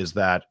battle, is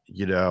that,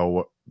 you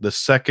know, the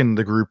second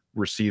the group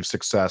receives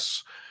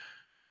success,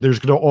 there's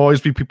going to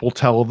always be people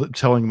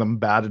telling them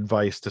bad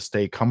advice to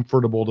stay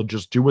comfortable, to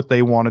just do what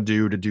they want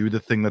to do the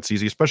thing that's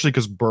easy, especially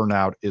because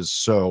burnout is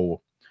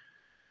so,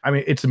 I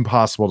mean, it's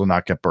impossible to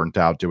not get burnt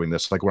out doing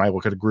this. Like when I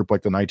look at a group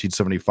like the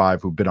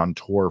 1975 who've been on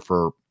tour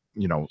for,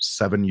 you know,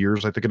 7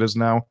 years, I think it is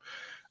now,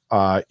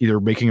 either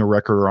making a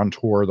record or on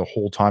tour the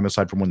whole time,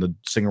 aside from when the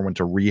singer went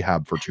to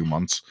rehab for 2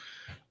 months.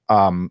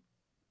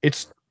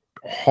 It's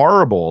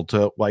horrible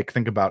to like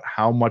think about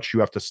how much you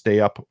have to stay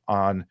up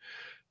on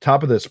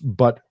top of this.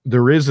 But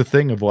there is a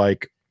thing of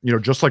like, you know,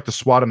 just like the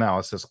SWOT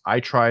analysis, I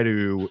try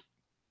to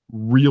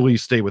really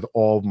stay with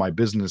all of my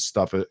business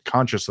stuff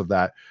conscious of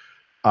that,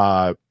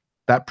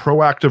 that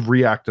proactive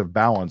reactive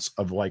balance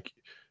of like,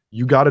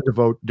 you got to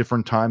devote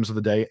different times of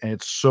the day. And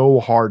it's so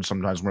hard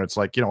sometimes when it's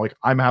like, you know, like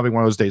I'm having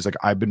one of those days, like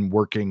I've been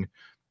working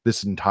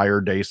this entire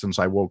day since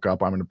I woke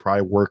up. I'm going to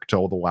probably work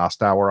till the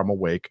last hour I'm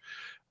awake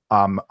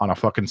on a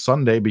fucking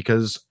Sunday,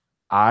 because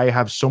I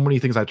have so many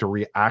things I have to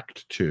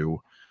react to,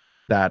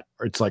 that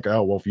it's like,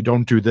 oh, well, if you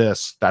don't do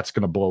this, that's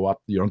going to blow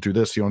up. You don't do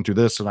this, you don't do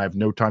this. And I have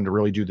no time to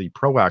really do the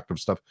proactive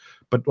stuff.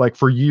 But like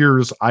for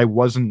years, I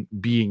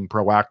wasn't being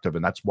proactive.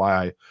 And that's why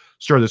I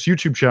started this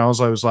YouTube channel.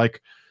 I was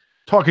like,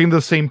 talking to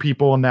the same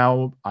people, and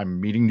now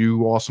I'm meeting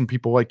new awesome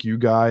people like you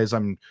guys.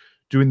 I'm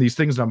doing these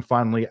things, and I'm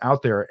finally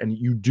out there. And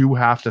you do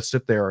have to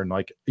sit there and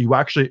like, you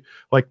actually,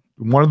 like,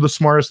 one of the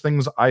smartest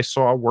things I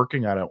saw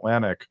working at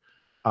Atlantic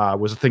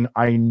was a thing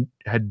I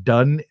had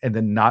done and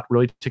then not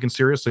really taken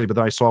seriously, but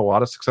then I saw a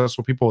lot of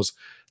successful people is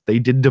they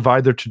did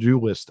divide their to-do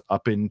list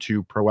up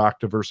into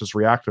proactive versus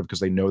reactive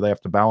because they know they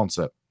have to balance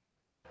it.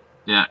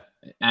 Yeah,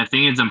 I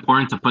think it's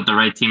important to put the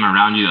right team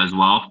around you as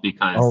well,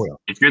 because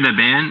if you're the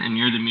band and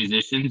you're the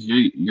musicians,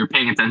 you're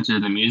paying attention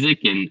to the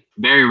music, and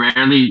very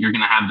rarely you're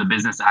going to have the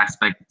business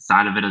aspect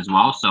side of it as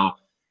well. So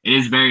it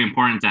is very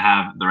important to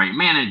have the right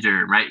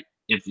manager, right?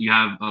 If you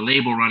have a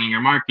label running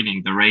your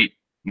marketing, the right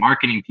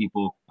marketing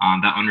people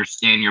that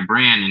understand your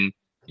brand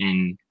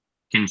and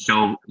can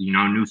show, you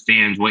know, new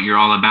fans what you're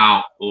all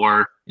about,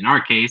 or in our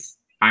case,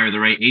 hire the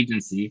right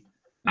agency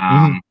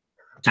to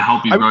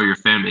help you grow your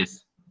fan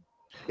base.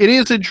 It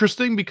is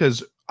interesting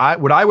because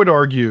what I would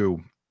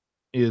argue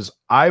is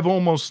I've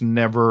almost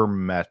never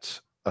met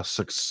a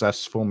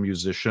successful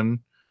musician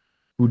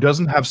who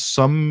doesn't have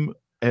some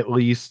at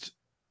least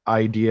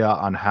idea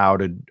on how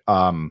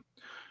to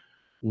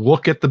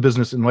look at the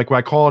business. And like what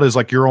I call it is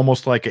like, you're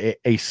almost like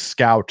a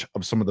scout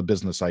of some of the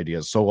business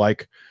ideas. So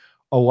like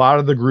a lot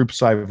of the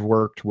groups I've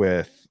worked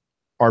with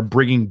are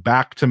bringing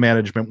back to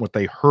management what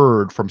they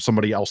heard from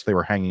somebody else they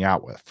were hanging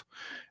out with.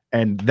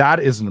 And that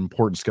is an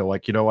important skill.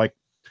 Like, you know, like,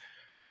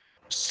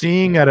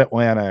 seeing at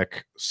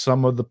Atlantic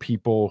some of the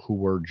people who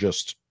were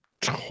just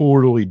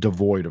totally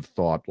devoid of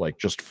thought, like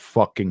just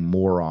fucking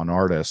moron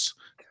artists,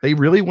 they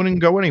really wouldn't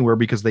go anywhere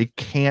because they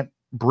can't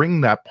bring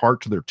that part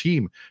to their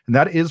team. And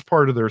that is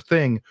part of their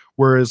thing.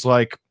 Whereas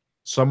like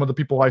some of the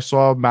people I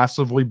saw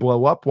massively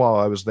blow up while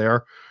I was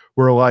there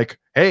were like,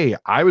 hey,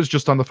 I was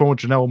just on the phone with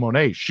Janelle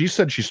Monáe. She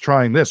said she's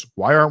trying this.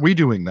 Why aren't we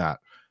doing that?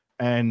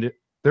 And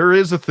there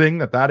is a thing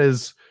that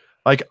is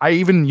like, I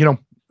even, you know,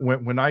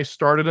 when I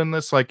started in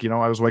this, like, you know,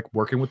 I was like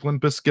working with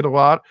Limp Bizkit a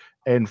lot,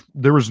 and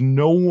there was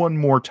no one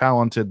more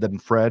talented than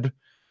Fred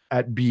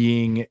at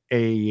being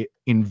a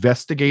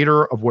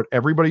investigator of what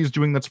everybody's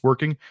doing that's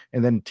working,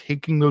 and then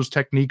taking those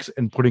techniques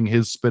and putting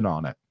his spin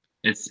on it.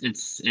 It's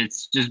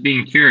just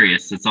being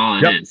curious. That's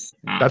all it is.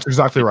 That's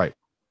exactly right.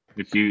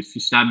 If you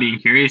stop being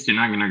curious, you're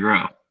not going to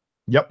grow.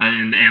 Yep.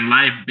 And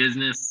life,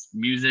 business,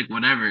 music,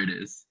 whatever it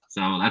is.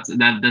 So that's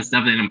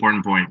definitely an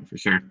important point for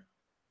sure.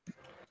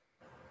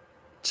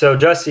 So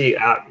Jesse,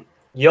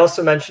 you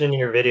also mentioned in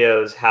your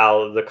videos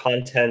how the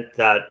content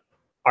that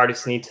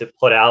artists need to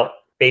put out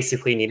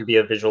basically need to be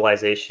a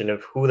visualization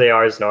of who they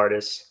are as an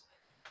artist,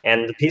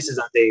 and the pieces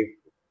that they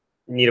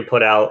need to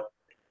put out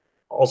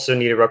also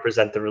need to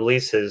represent the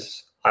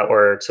releases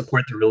or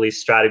support the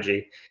release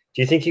strategy.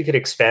 Do you think you could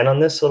expand on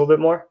this a little bit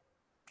more?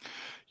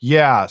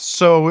 Yeah.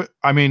 So,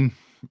 I mean,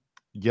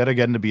 yet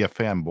again, to be a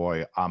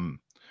fanboy,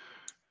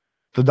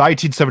 the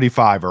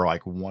 1975 are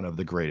like one of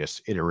the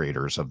greatest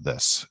iterators of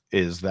this,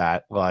 is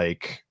that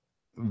like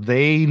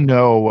they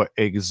know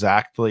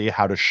exactly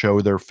how to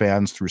show their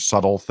fans through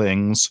subtle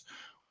things,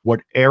 what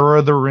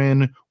era they're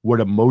in, what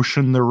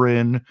emotion they're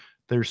in.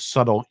 There's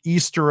subtle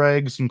Easter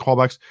eggs and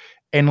callbacks.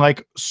 And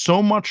like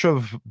so much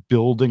of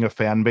building a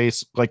fan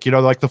base, like, you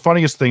know, like the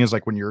funniest thing is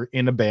like when you're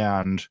in a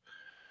band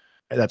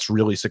that's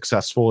really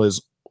successful,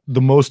 is the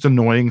most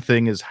annoying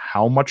thing is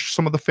how much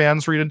some of the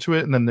fans read into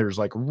it. And then there's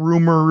like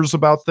rumors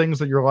about things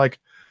that you're like,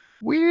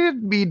 we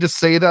didn't mean to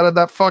say that in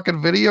that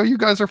fucking video. You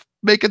guys are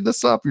making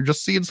this up. You're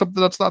just seeing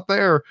something that's not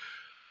there.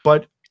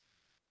 But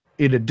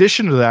in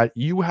addition to that,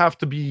 you have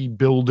to be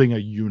building a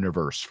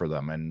universe for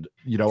them. And,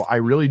 you know, I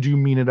really do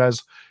mean it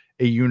as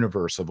a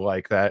universe of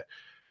like that.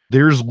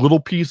 There's little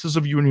pieces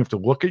of you, and you have to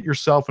look at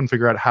yourself and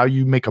figure out how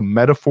you make a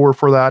metaphor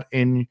for that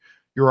in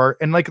your art.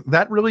 And like,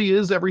 that really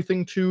is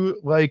everything to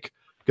like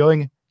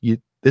going,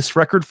 this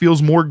record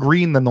feels more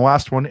green than the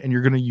last one, and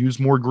you're going to use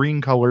more green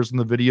colors in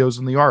the videos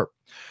and the art.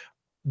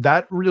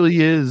 That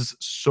really is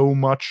so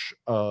much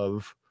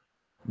of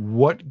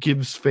what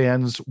gives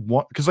fans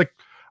one, because like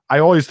I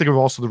always think of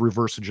also the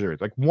reverse engineering,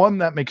 like one,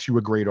 that makes you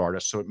a great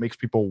artist, so it makes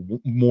people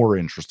more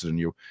interested in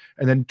you,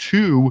 and then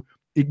two,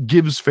 it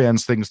gives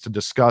fans things to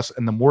discuss,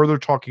 and the more they're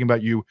talking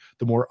about you,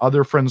 the more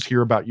other friends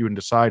hear about you and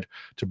decide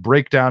to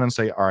break down and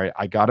say, all right,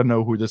 I got to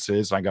know who this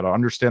is. I got to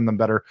understand them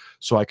better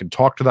so I can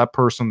talk to that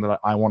person that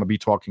I want to be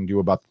talking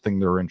to about the thing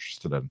they're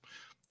interested in.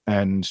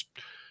 And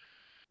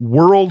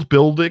world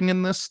building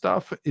in this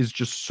stuff is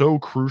just so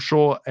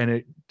crucial, and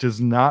it does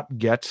not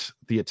get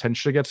the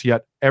attention it gets.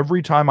 Yet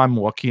every time I'm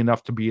lucky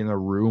enough to be in a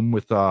room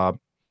with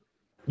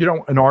you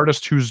know, an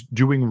artist who's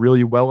doing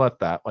really well at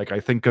that, like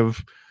I think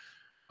of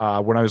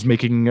when I was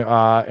making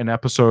an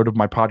episode of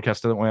my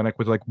podcast at Atlantic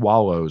with like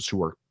Wallows, who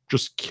were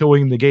just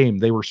killing the game.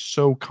 They were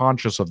so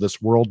conscious of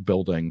this world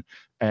building,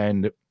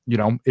 and you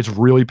know, it's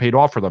really paid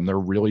off for them. They're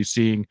really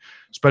seeing,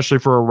 especially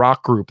for a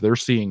rock group, they're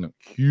seeing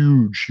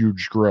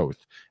huge growth.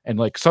 And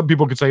like some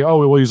people could say,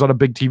 oh, well, he's on a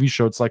big TV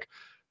show. It's like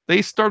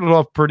they started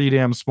off pretty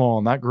damn small,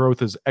 and that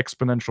growth is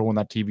exponential when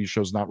that TV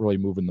show's not really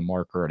moving the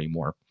marker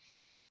anymore.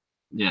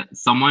 Yeah,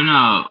 someone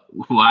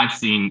who I've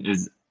seen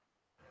is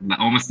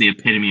almost the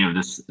epitome of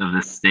this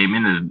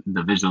statement,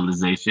 the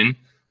visualization,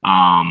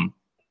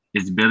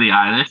 is Billie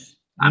Eilish.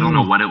 I don't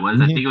know what it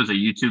was. I think it was a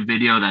YouTube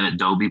video that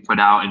Adobe put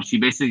out, and she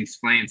basically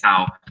explains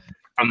how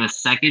from the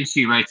second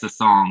she writes a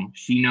song,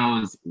 she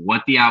knows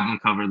what the album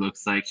cover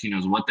looks like. She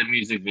knows what the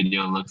music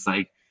video looks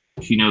like.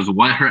 She knows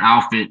what her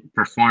outfit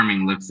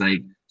performing looks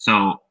like.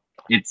 So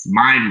it's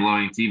mind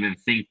blowing to even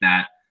think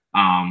that.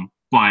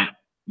 But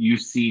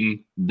you've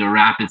seen the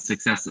rapid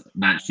success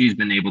that she's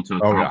been able to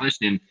accomplish,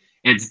 and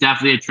it's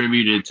definitely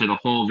attributed to the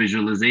whole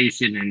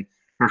visualization and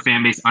her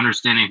fan base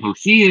understanding who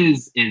she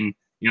is. And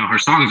her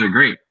songs are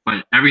great,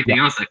 but everything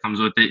else that comes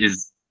with it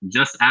is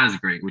just as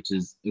great, which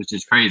is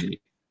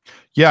crazy.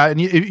 Yeah,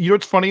 and you know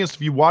what's funny is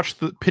if you watch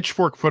the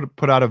Pitchfork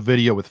put out a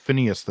video with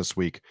Phineas this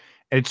week,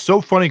 and it's so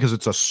funny because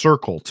it's a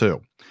circle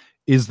too,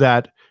 is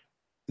that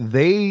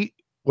they,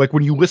 like,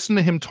 when you listen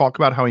to him talk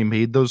about how he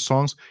made those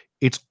songs,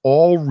 it's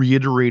all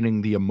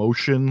reiterating the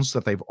emotions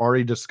that they've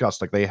already discussed.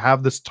 Like, they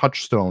have this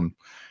touchstone,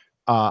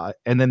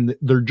 and then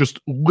they're just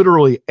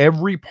literally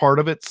every part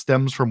of it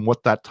stems from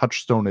what that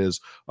touchstone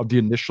is of the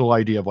initial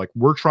idea of, like,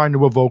 we're trying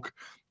to evoke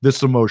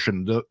this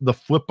emotion, the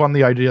flip on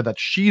the idea that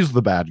she's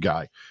the bad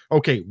guy.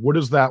 Okay, what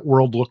does that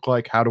world look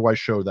like? How do I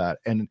show that?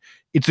 And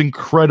it's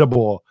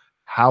incredible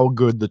how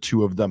good the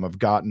two of them have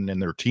gotten in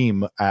their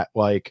team at,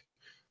 like,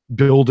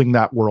 building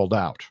that world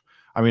out.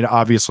 I mean,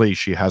 obviously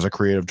she has a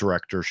creative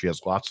director, she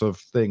has lots of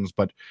things,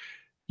 but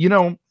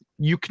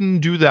you can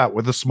do that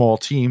with a small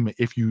team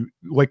if you,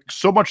 like,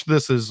 so much of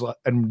this is,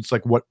 and it's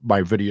like what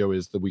my video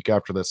is the week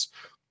after this,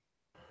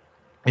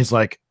 is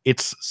like,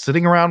 it's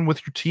sitting around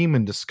with your team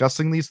and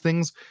discussing these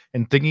things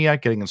and thinking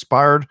out, getting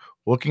inspired,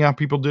 looking at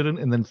people did it,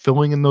 and then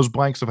filling in those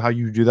blanks of how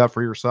you do that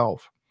for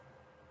yourself.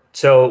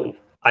 So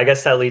I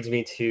guess that leads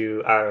me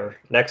to our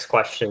next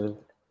question.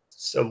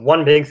 So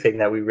one big thing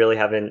that we really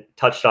haven't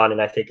touched on,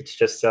 and I think it's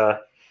just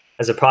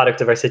as a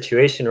product of our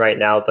situation right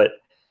now, but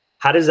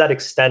how does that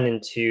extend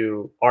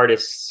into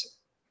artists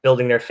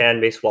building their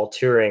fan base while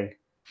touring?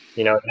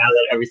 Now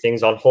that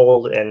everything's on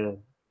hold, and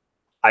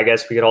I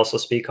guess we could also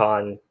speak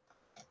on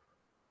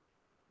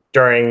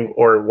during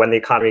or when the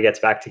economy gets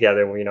back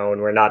together, when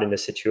we're not in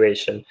this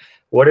situation.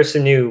 What are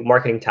some new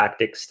marketing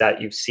tactics that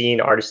you've seen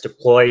artists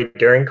deploy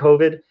during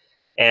COVID?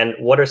 And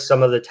what are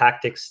some of the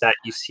tactics that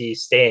you see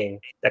staying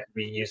that could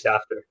be used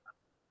after?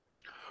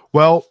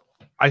 Well,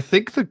 I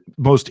think the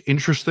most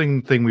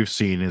interesting thing we've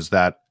seen is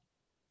that,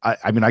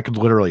 I mean, I could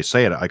literally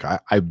say it. Like,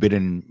 I've been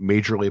in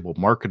major label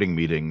marketing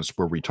meetings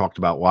where we talked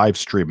about live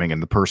streaming,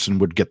 and the person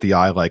would get the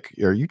eye like,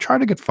 "Are you trying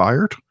to get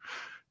fired?"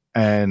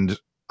 And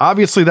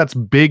obviously that's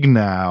big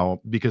now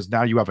because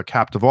now you have a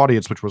captive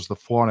audience, which was the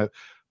flaw in it.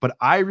 But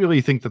I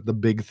really think that the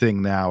big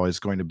thing now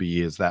is going to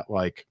be is that,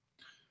 like,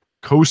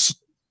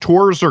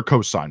 tours are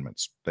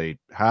co-signments. They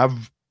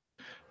have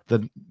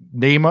the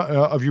name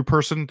of your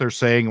person. They're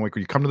saying, like,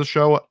 when you come to the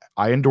show,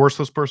 I endorse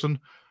this person.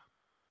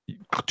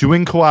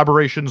 Doing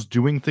collaborations,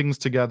 doing things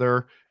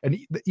together. And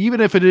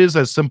even if it is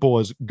as simple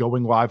as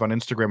going live on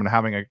Instagram and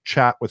having a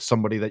chat with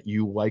somebody that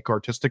you like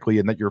artistically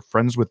and that you're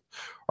friends with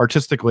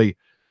artistically,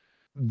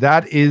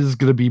 that is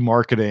going to be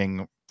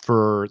marketing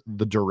for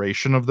the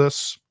duration of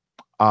this,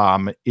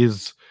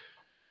 is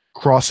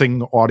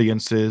crossing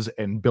audiences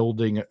and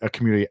building a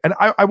community. And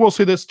I will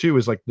say this too,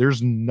 is like,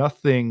 there's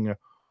nothing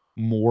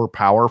more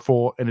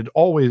powerful. And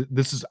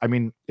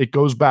it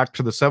goes back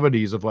to the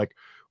 70s of, like,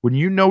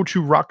 when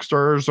two rock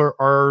stars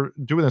are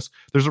doing this,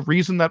 there's a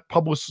reason that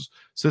publicists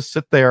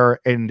sit there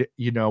and,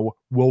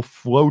 will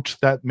float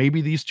that maybe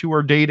these two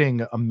are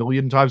dating a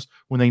million times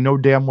when they know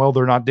damn well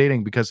they're not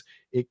dating, because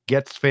it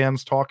gets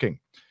fans talking.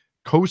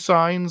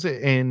 Cosigns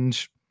and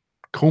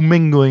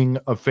commingling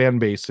of fan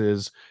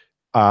bases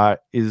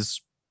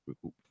is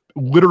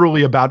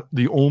literally about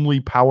the only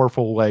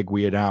powerful leg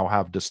we now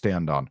have to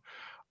stand on.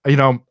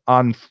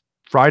 On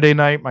Friday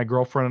night, my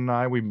girlfriend and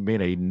I, we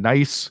made a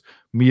nice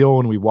meal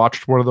and we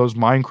watched one of those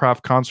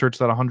Minecraft concerts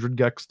that 100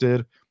 Gex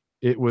did.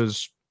 It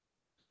was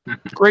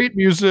great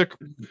music.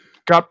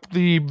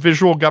 The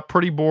visual got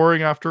pretty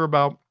boring after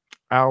about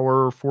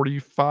hour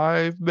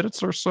 45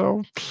 minutes or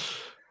so.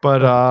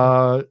 But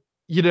I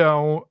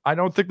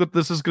don't think that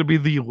this is going to be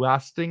the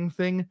lasting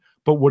thing.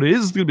 But what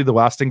is going to be the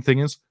lasting thing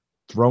is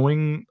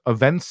throwing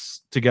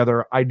events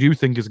together. I do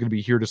think is going to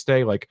be here to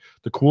stay. Like,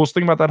 the coolest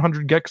thing about that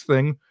 100 Gex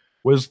thing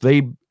was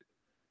this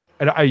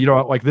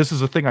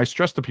is a thing I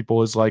stress to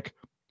people, is like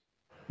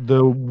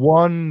the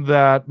one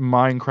that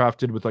Minecraft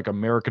did with, like,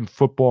 American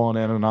football and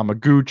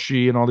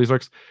Ananamaguchi and all these,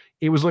 like,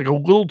 it was like a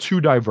little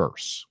too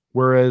diverse.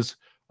 Whereas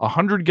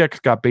 100 Gex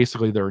got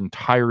basically their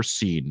entire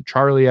scene.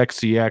 Charlie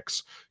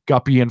XCX,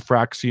 Guppy and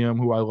Fraxium,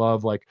 who I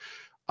love, like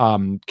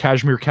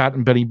Cashmere Cat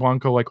and Benny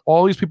Blanco, like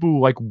all these people who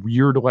like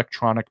weird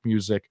electronic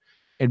music,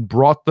 and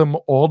brought them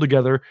all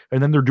together.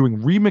 And then they're doing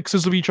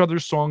remixes of each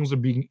other's songs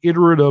and being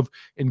iterative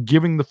and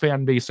giving the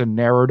fan base a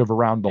narrative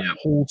around the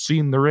whole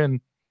scene they're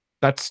in.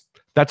 That's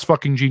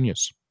fucking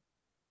genius.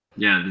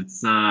 Yeah,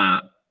 it's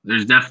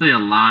there's definitely a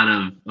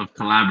lot of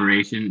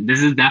collaboration.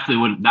 This is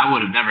definitely that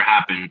would have never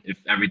happened if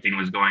everything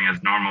was going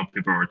as normal.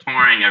 People were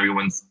touring,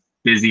 everyone's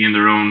busy in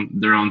their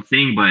own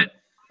thing. But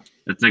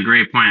that's a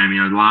great point. I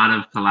mean, a lot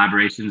of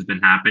collaboration has been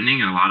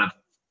happening, and a lot of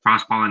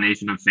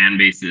cross-pollination of fan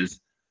bases,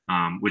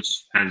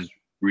 which has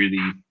really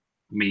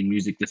made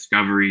music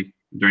discovery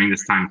during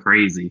this time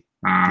crazy.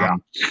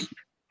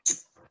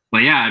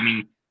 But yeah, I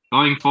mean,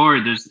 going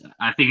forward,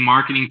 I think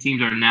marketing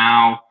teams are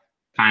now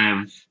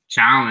kind of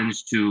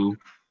challenged to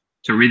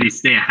really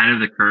stay ahead of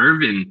the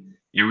curve and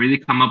really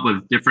come up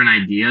with different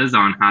ideas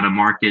on how to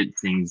market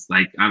things.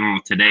 Like, I don't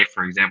know, today,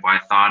 for example, I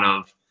thought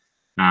of,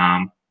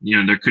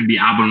 there could be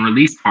album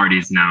release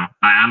parties now.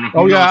 I don't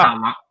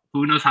know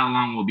who knows how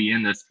long we'll be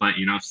in this, but,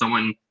 if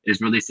someone is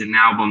releasing an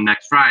album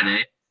next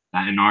Friday,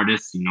 that an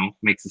artist,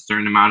 makes a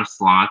certain amount of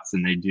slots,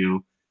 and they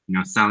do,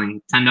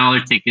 selling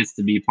 $10 tickets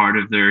to be part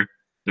of their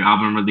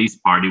album release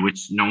party,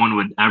 which no one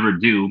would ever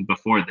do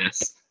before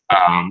this,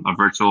 a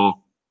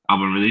virtual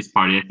album release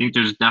party. I think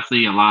there's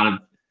definitely a lot of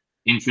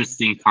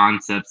interesting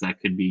concepts that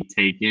could be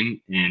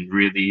taken and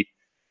really,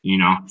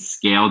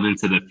 scaled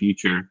into the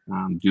future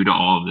due to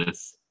all of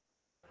this.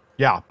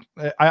 Yeah,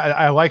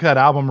 I like that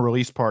album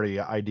release party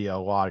idea a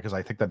lot, because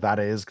I think that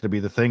is going to be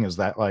the thing, is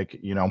that, like,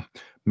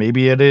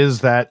 maybe it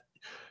is that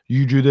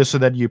you do this so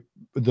that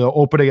the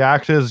opening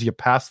act is you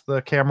pass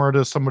the camera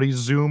to somebody's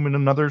Zoom in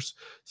another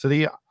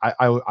city.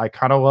 I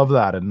kind of love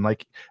that. And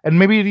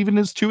maybe it even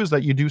is too, is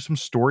that you do some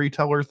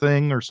storyteller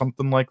thing or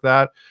something like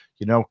that.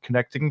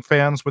 Connecting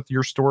fans with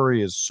your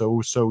story is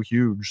so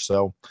huge.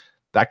 So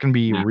that can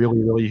be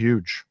really, really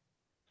huge.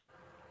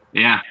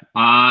 Yeah.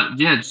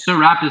 Just to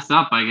wrap this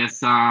up, I guess,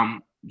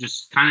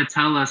 just kind of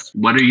tell us,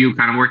 what are you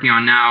kind of working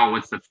on now?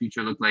 What's the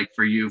future look like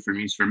for you, for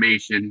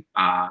Musformation,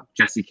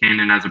 Jesse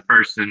Cannon as a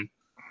person?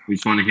 We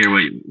just want to hear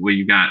what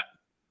you got.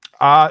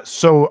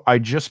 So I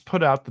just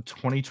put out the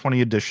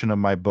 2020 edition of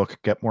my book,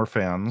 Get More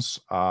Fans,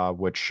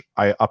 which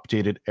I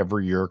updated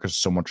every year because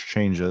so much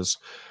changes.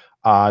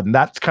 And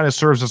that kind of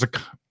serves as a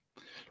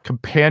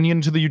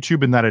companion to the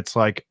YouTube, in that it's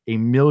like a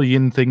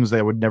million things that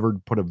I would never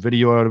put a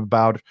video out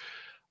about.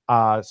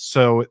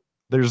 So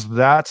there's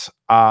that.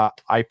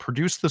 I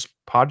produced this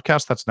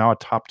podcast that's now a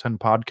top 10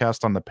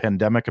 podcast on the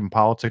pandemic and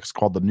politics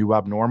called The New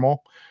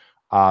Abnormal.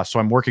 So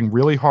I'm working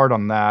really hard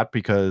on that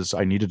because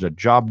I needed a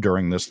job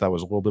during this that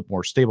was a little bit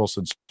more stable,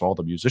 since all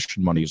the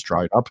musician money is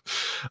dried up.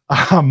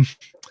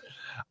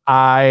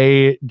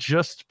 I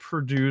just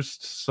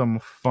produced some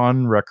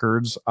fun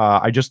records.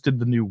 I just did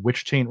the new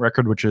Witch Taint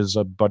record, which is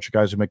a bunch of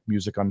guys who make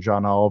music on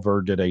John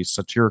Oliver, did a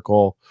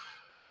satirical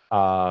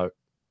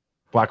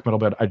black metal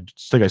band. I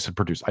think I said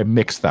produce. I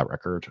mixed that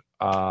record.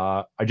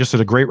 I just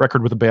did a great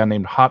record with a band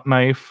named Hot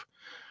Knife.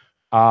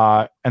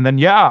 And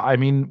then, I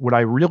mean, what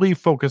I really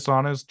focus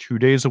on is 2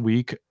 days a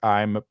week.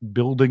 I'm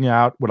building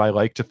out what I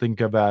like to think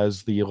of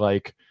as the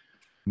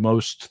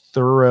most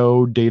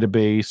thorough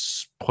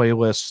database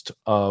playlist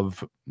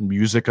of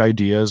music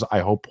ideas. I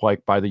hope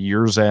by the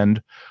year's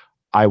end,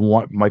 I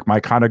want my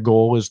kind of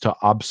goal is to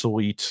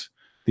obsolete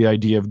the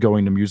idea of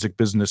going to music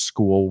business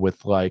school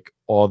with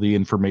all the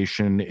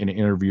information and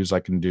interviews I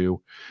can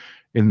do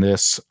in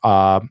this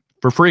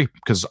for free,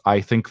 because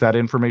I think that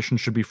information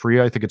should be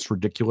free. I think it's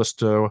ridiculous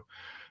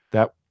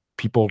that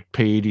people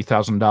pay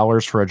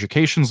 $80,000 for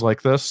educations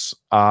like this,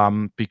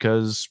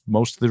 because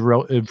most of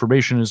the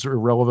information is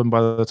irrelevant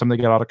by the time they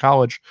get out of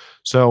college.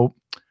 So,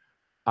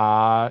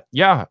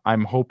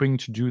 I'm hoping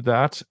to do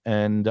that.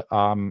 And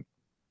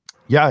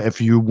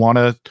if you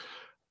want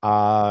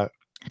to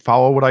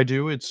follow what I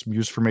do, it's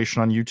Musformation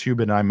on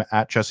YouTube, and I'm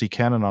at Jesse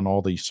Cannon on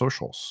all the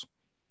socials.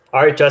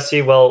 All right,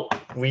 Jesse. Well,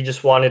 we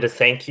just wanted to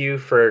thank you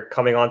for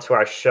coming on to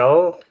our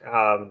show.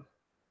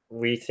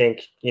 We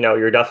think,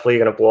 you're definitely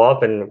going to blow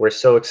up, and we're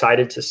so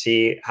excited to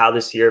see how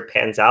this year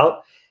pans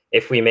out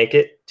if we make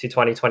it to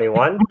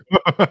 2021.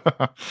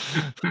 I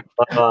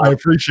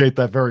appreciate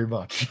that very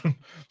much.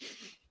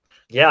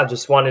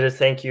 Just wanted to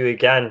thank you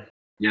again.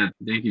 Yeah,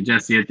 thank you,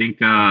 Jesse. I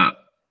think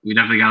we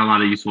definitely got a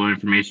lot of useful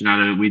information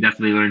out of it. We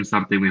definitely learned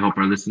something. We hope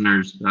our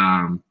listeners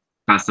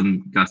got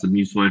some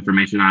useful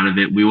information out of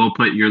it. We will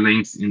put your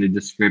links in the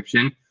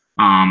description,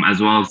 as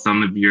well as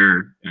some of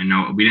your, I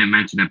know we didn't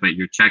mention it, but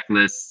your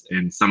checklists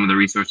and some of the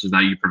resources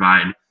that you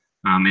provide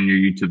in your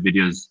YouTube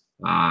videos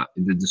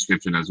in the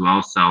description as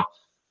well. So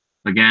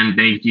again,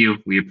 thank you.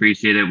 We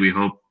appreciate it. We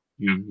hope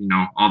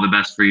all the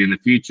best for you in the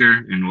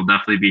future, and we'll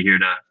definitely be here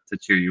to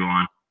cheer you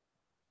on.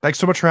 Thanks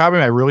so much for having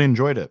me. I really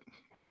enjoyed it.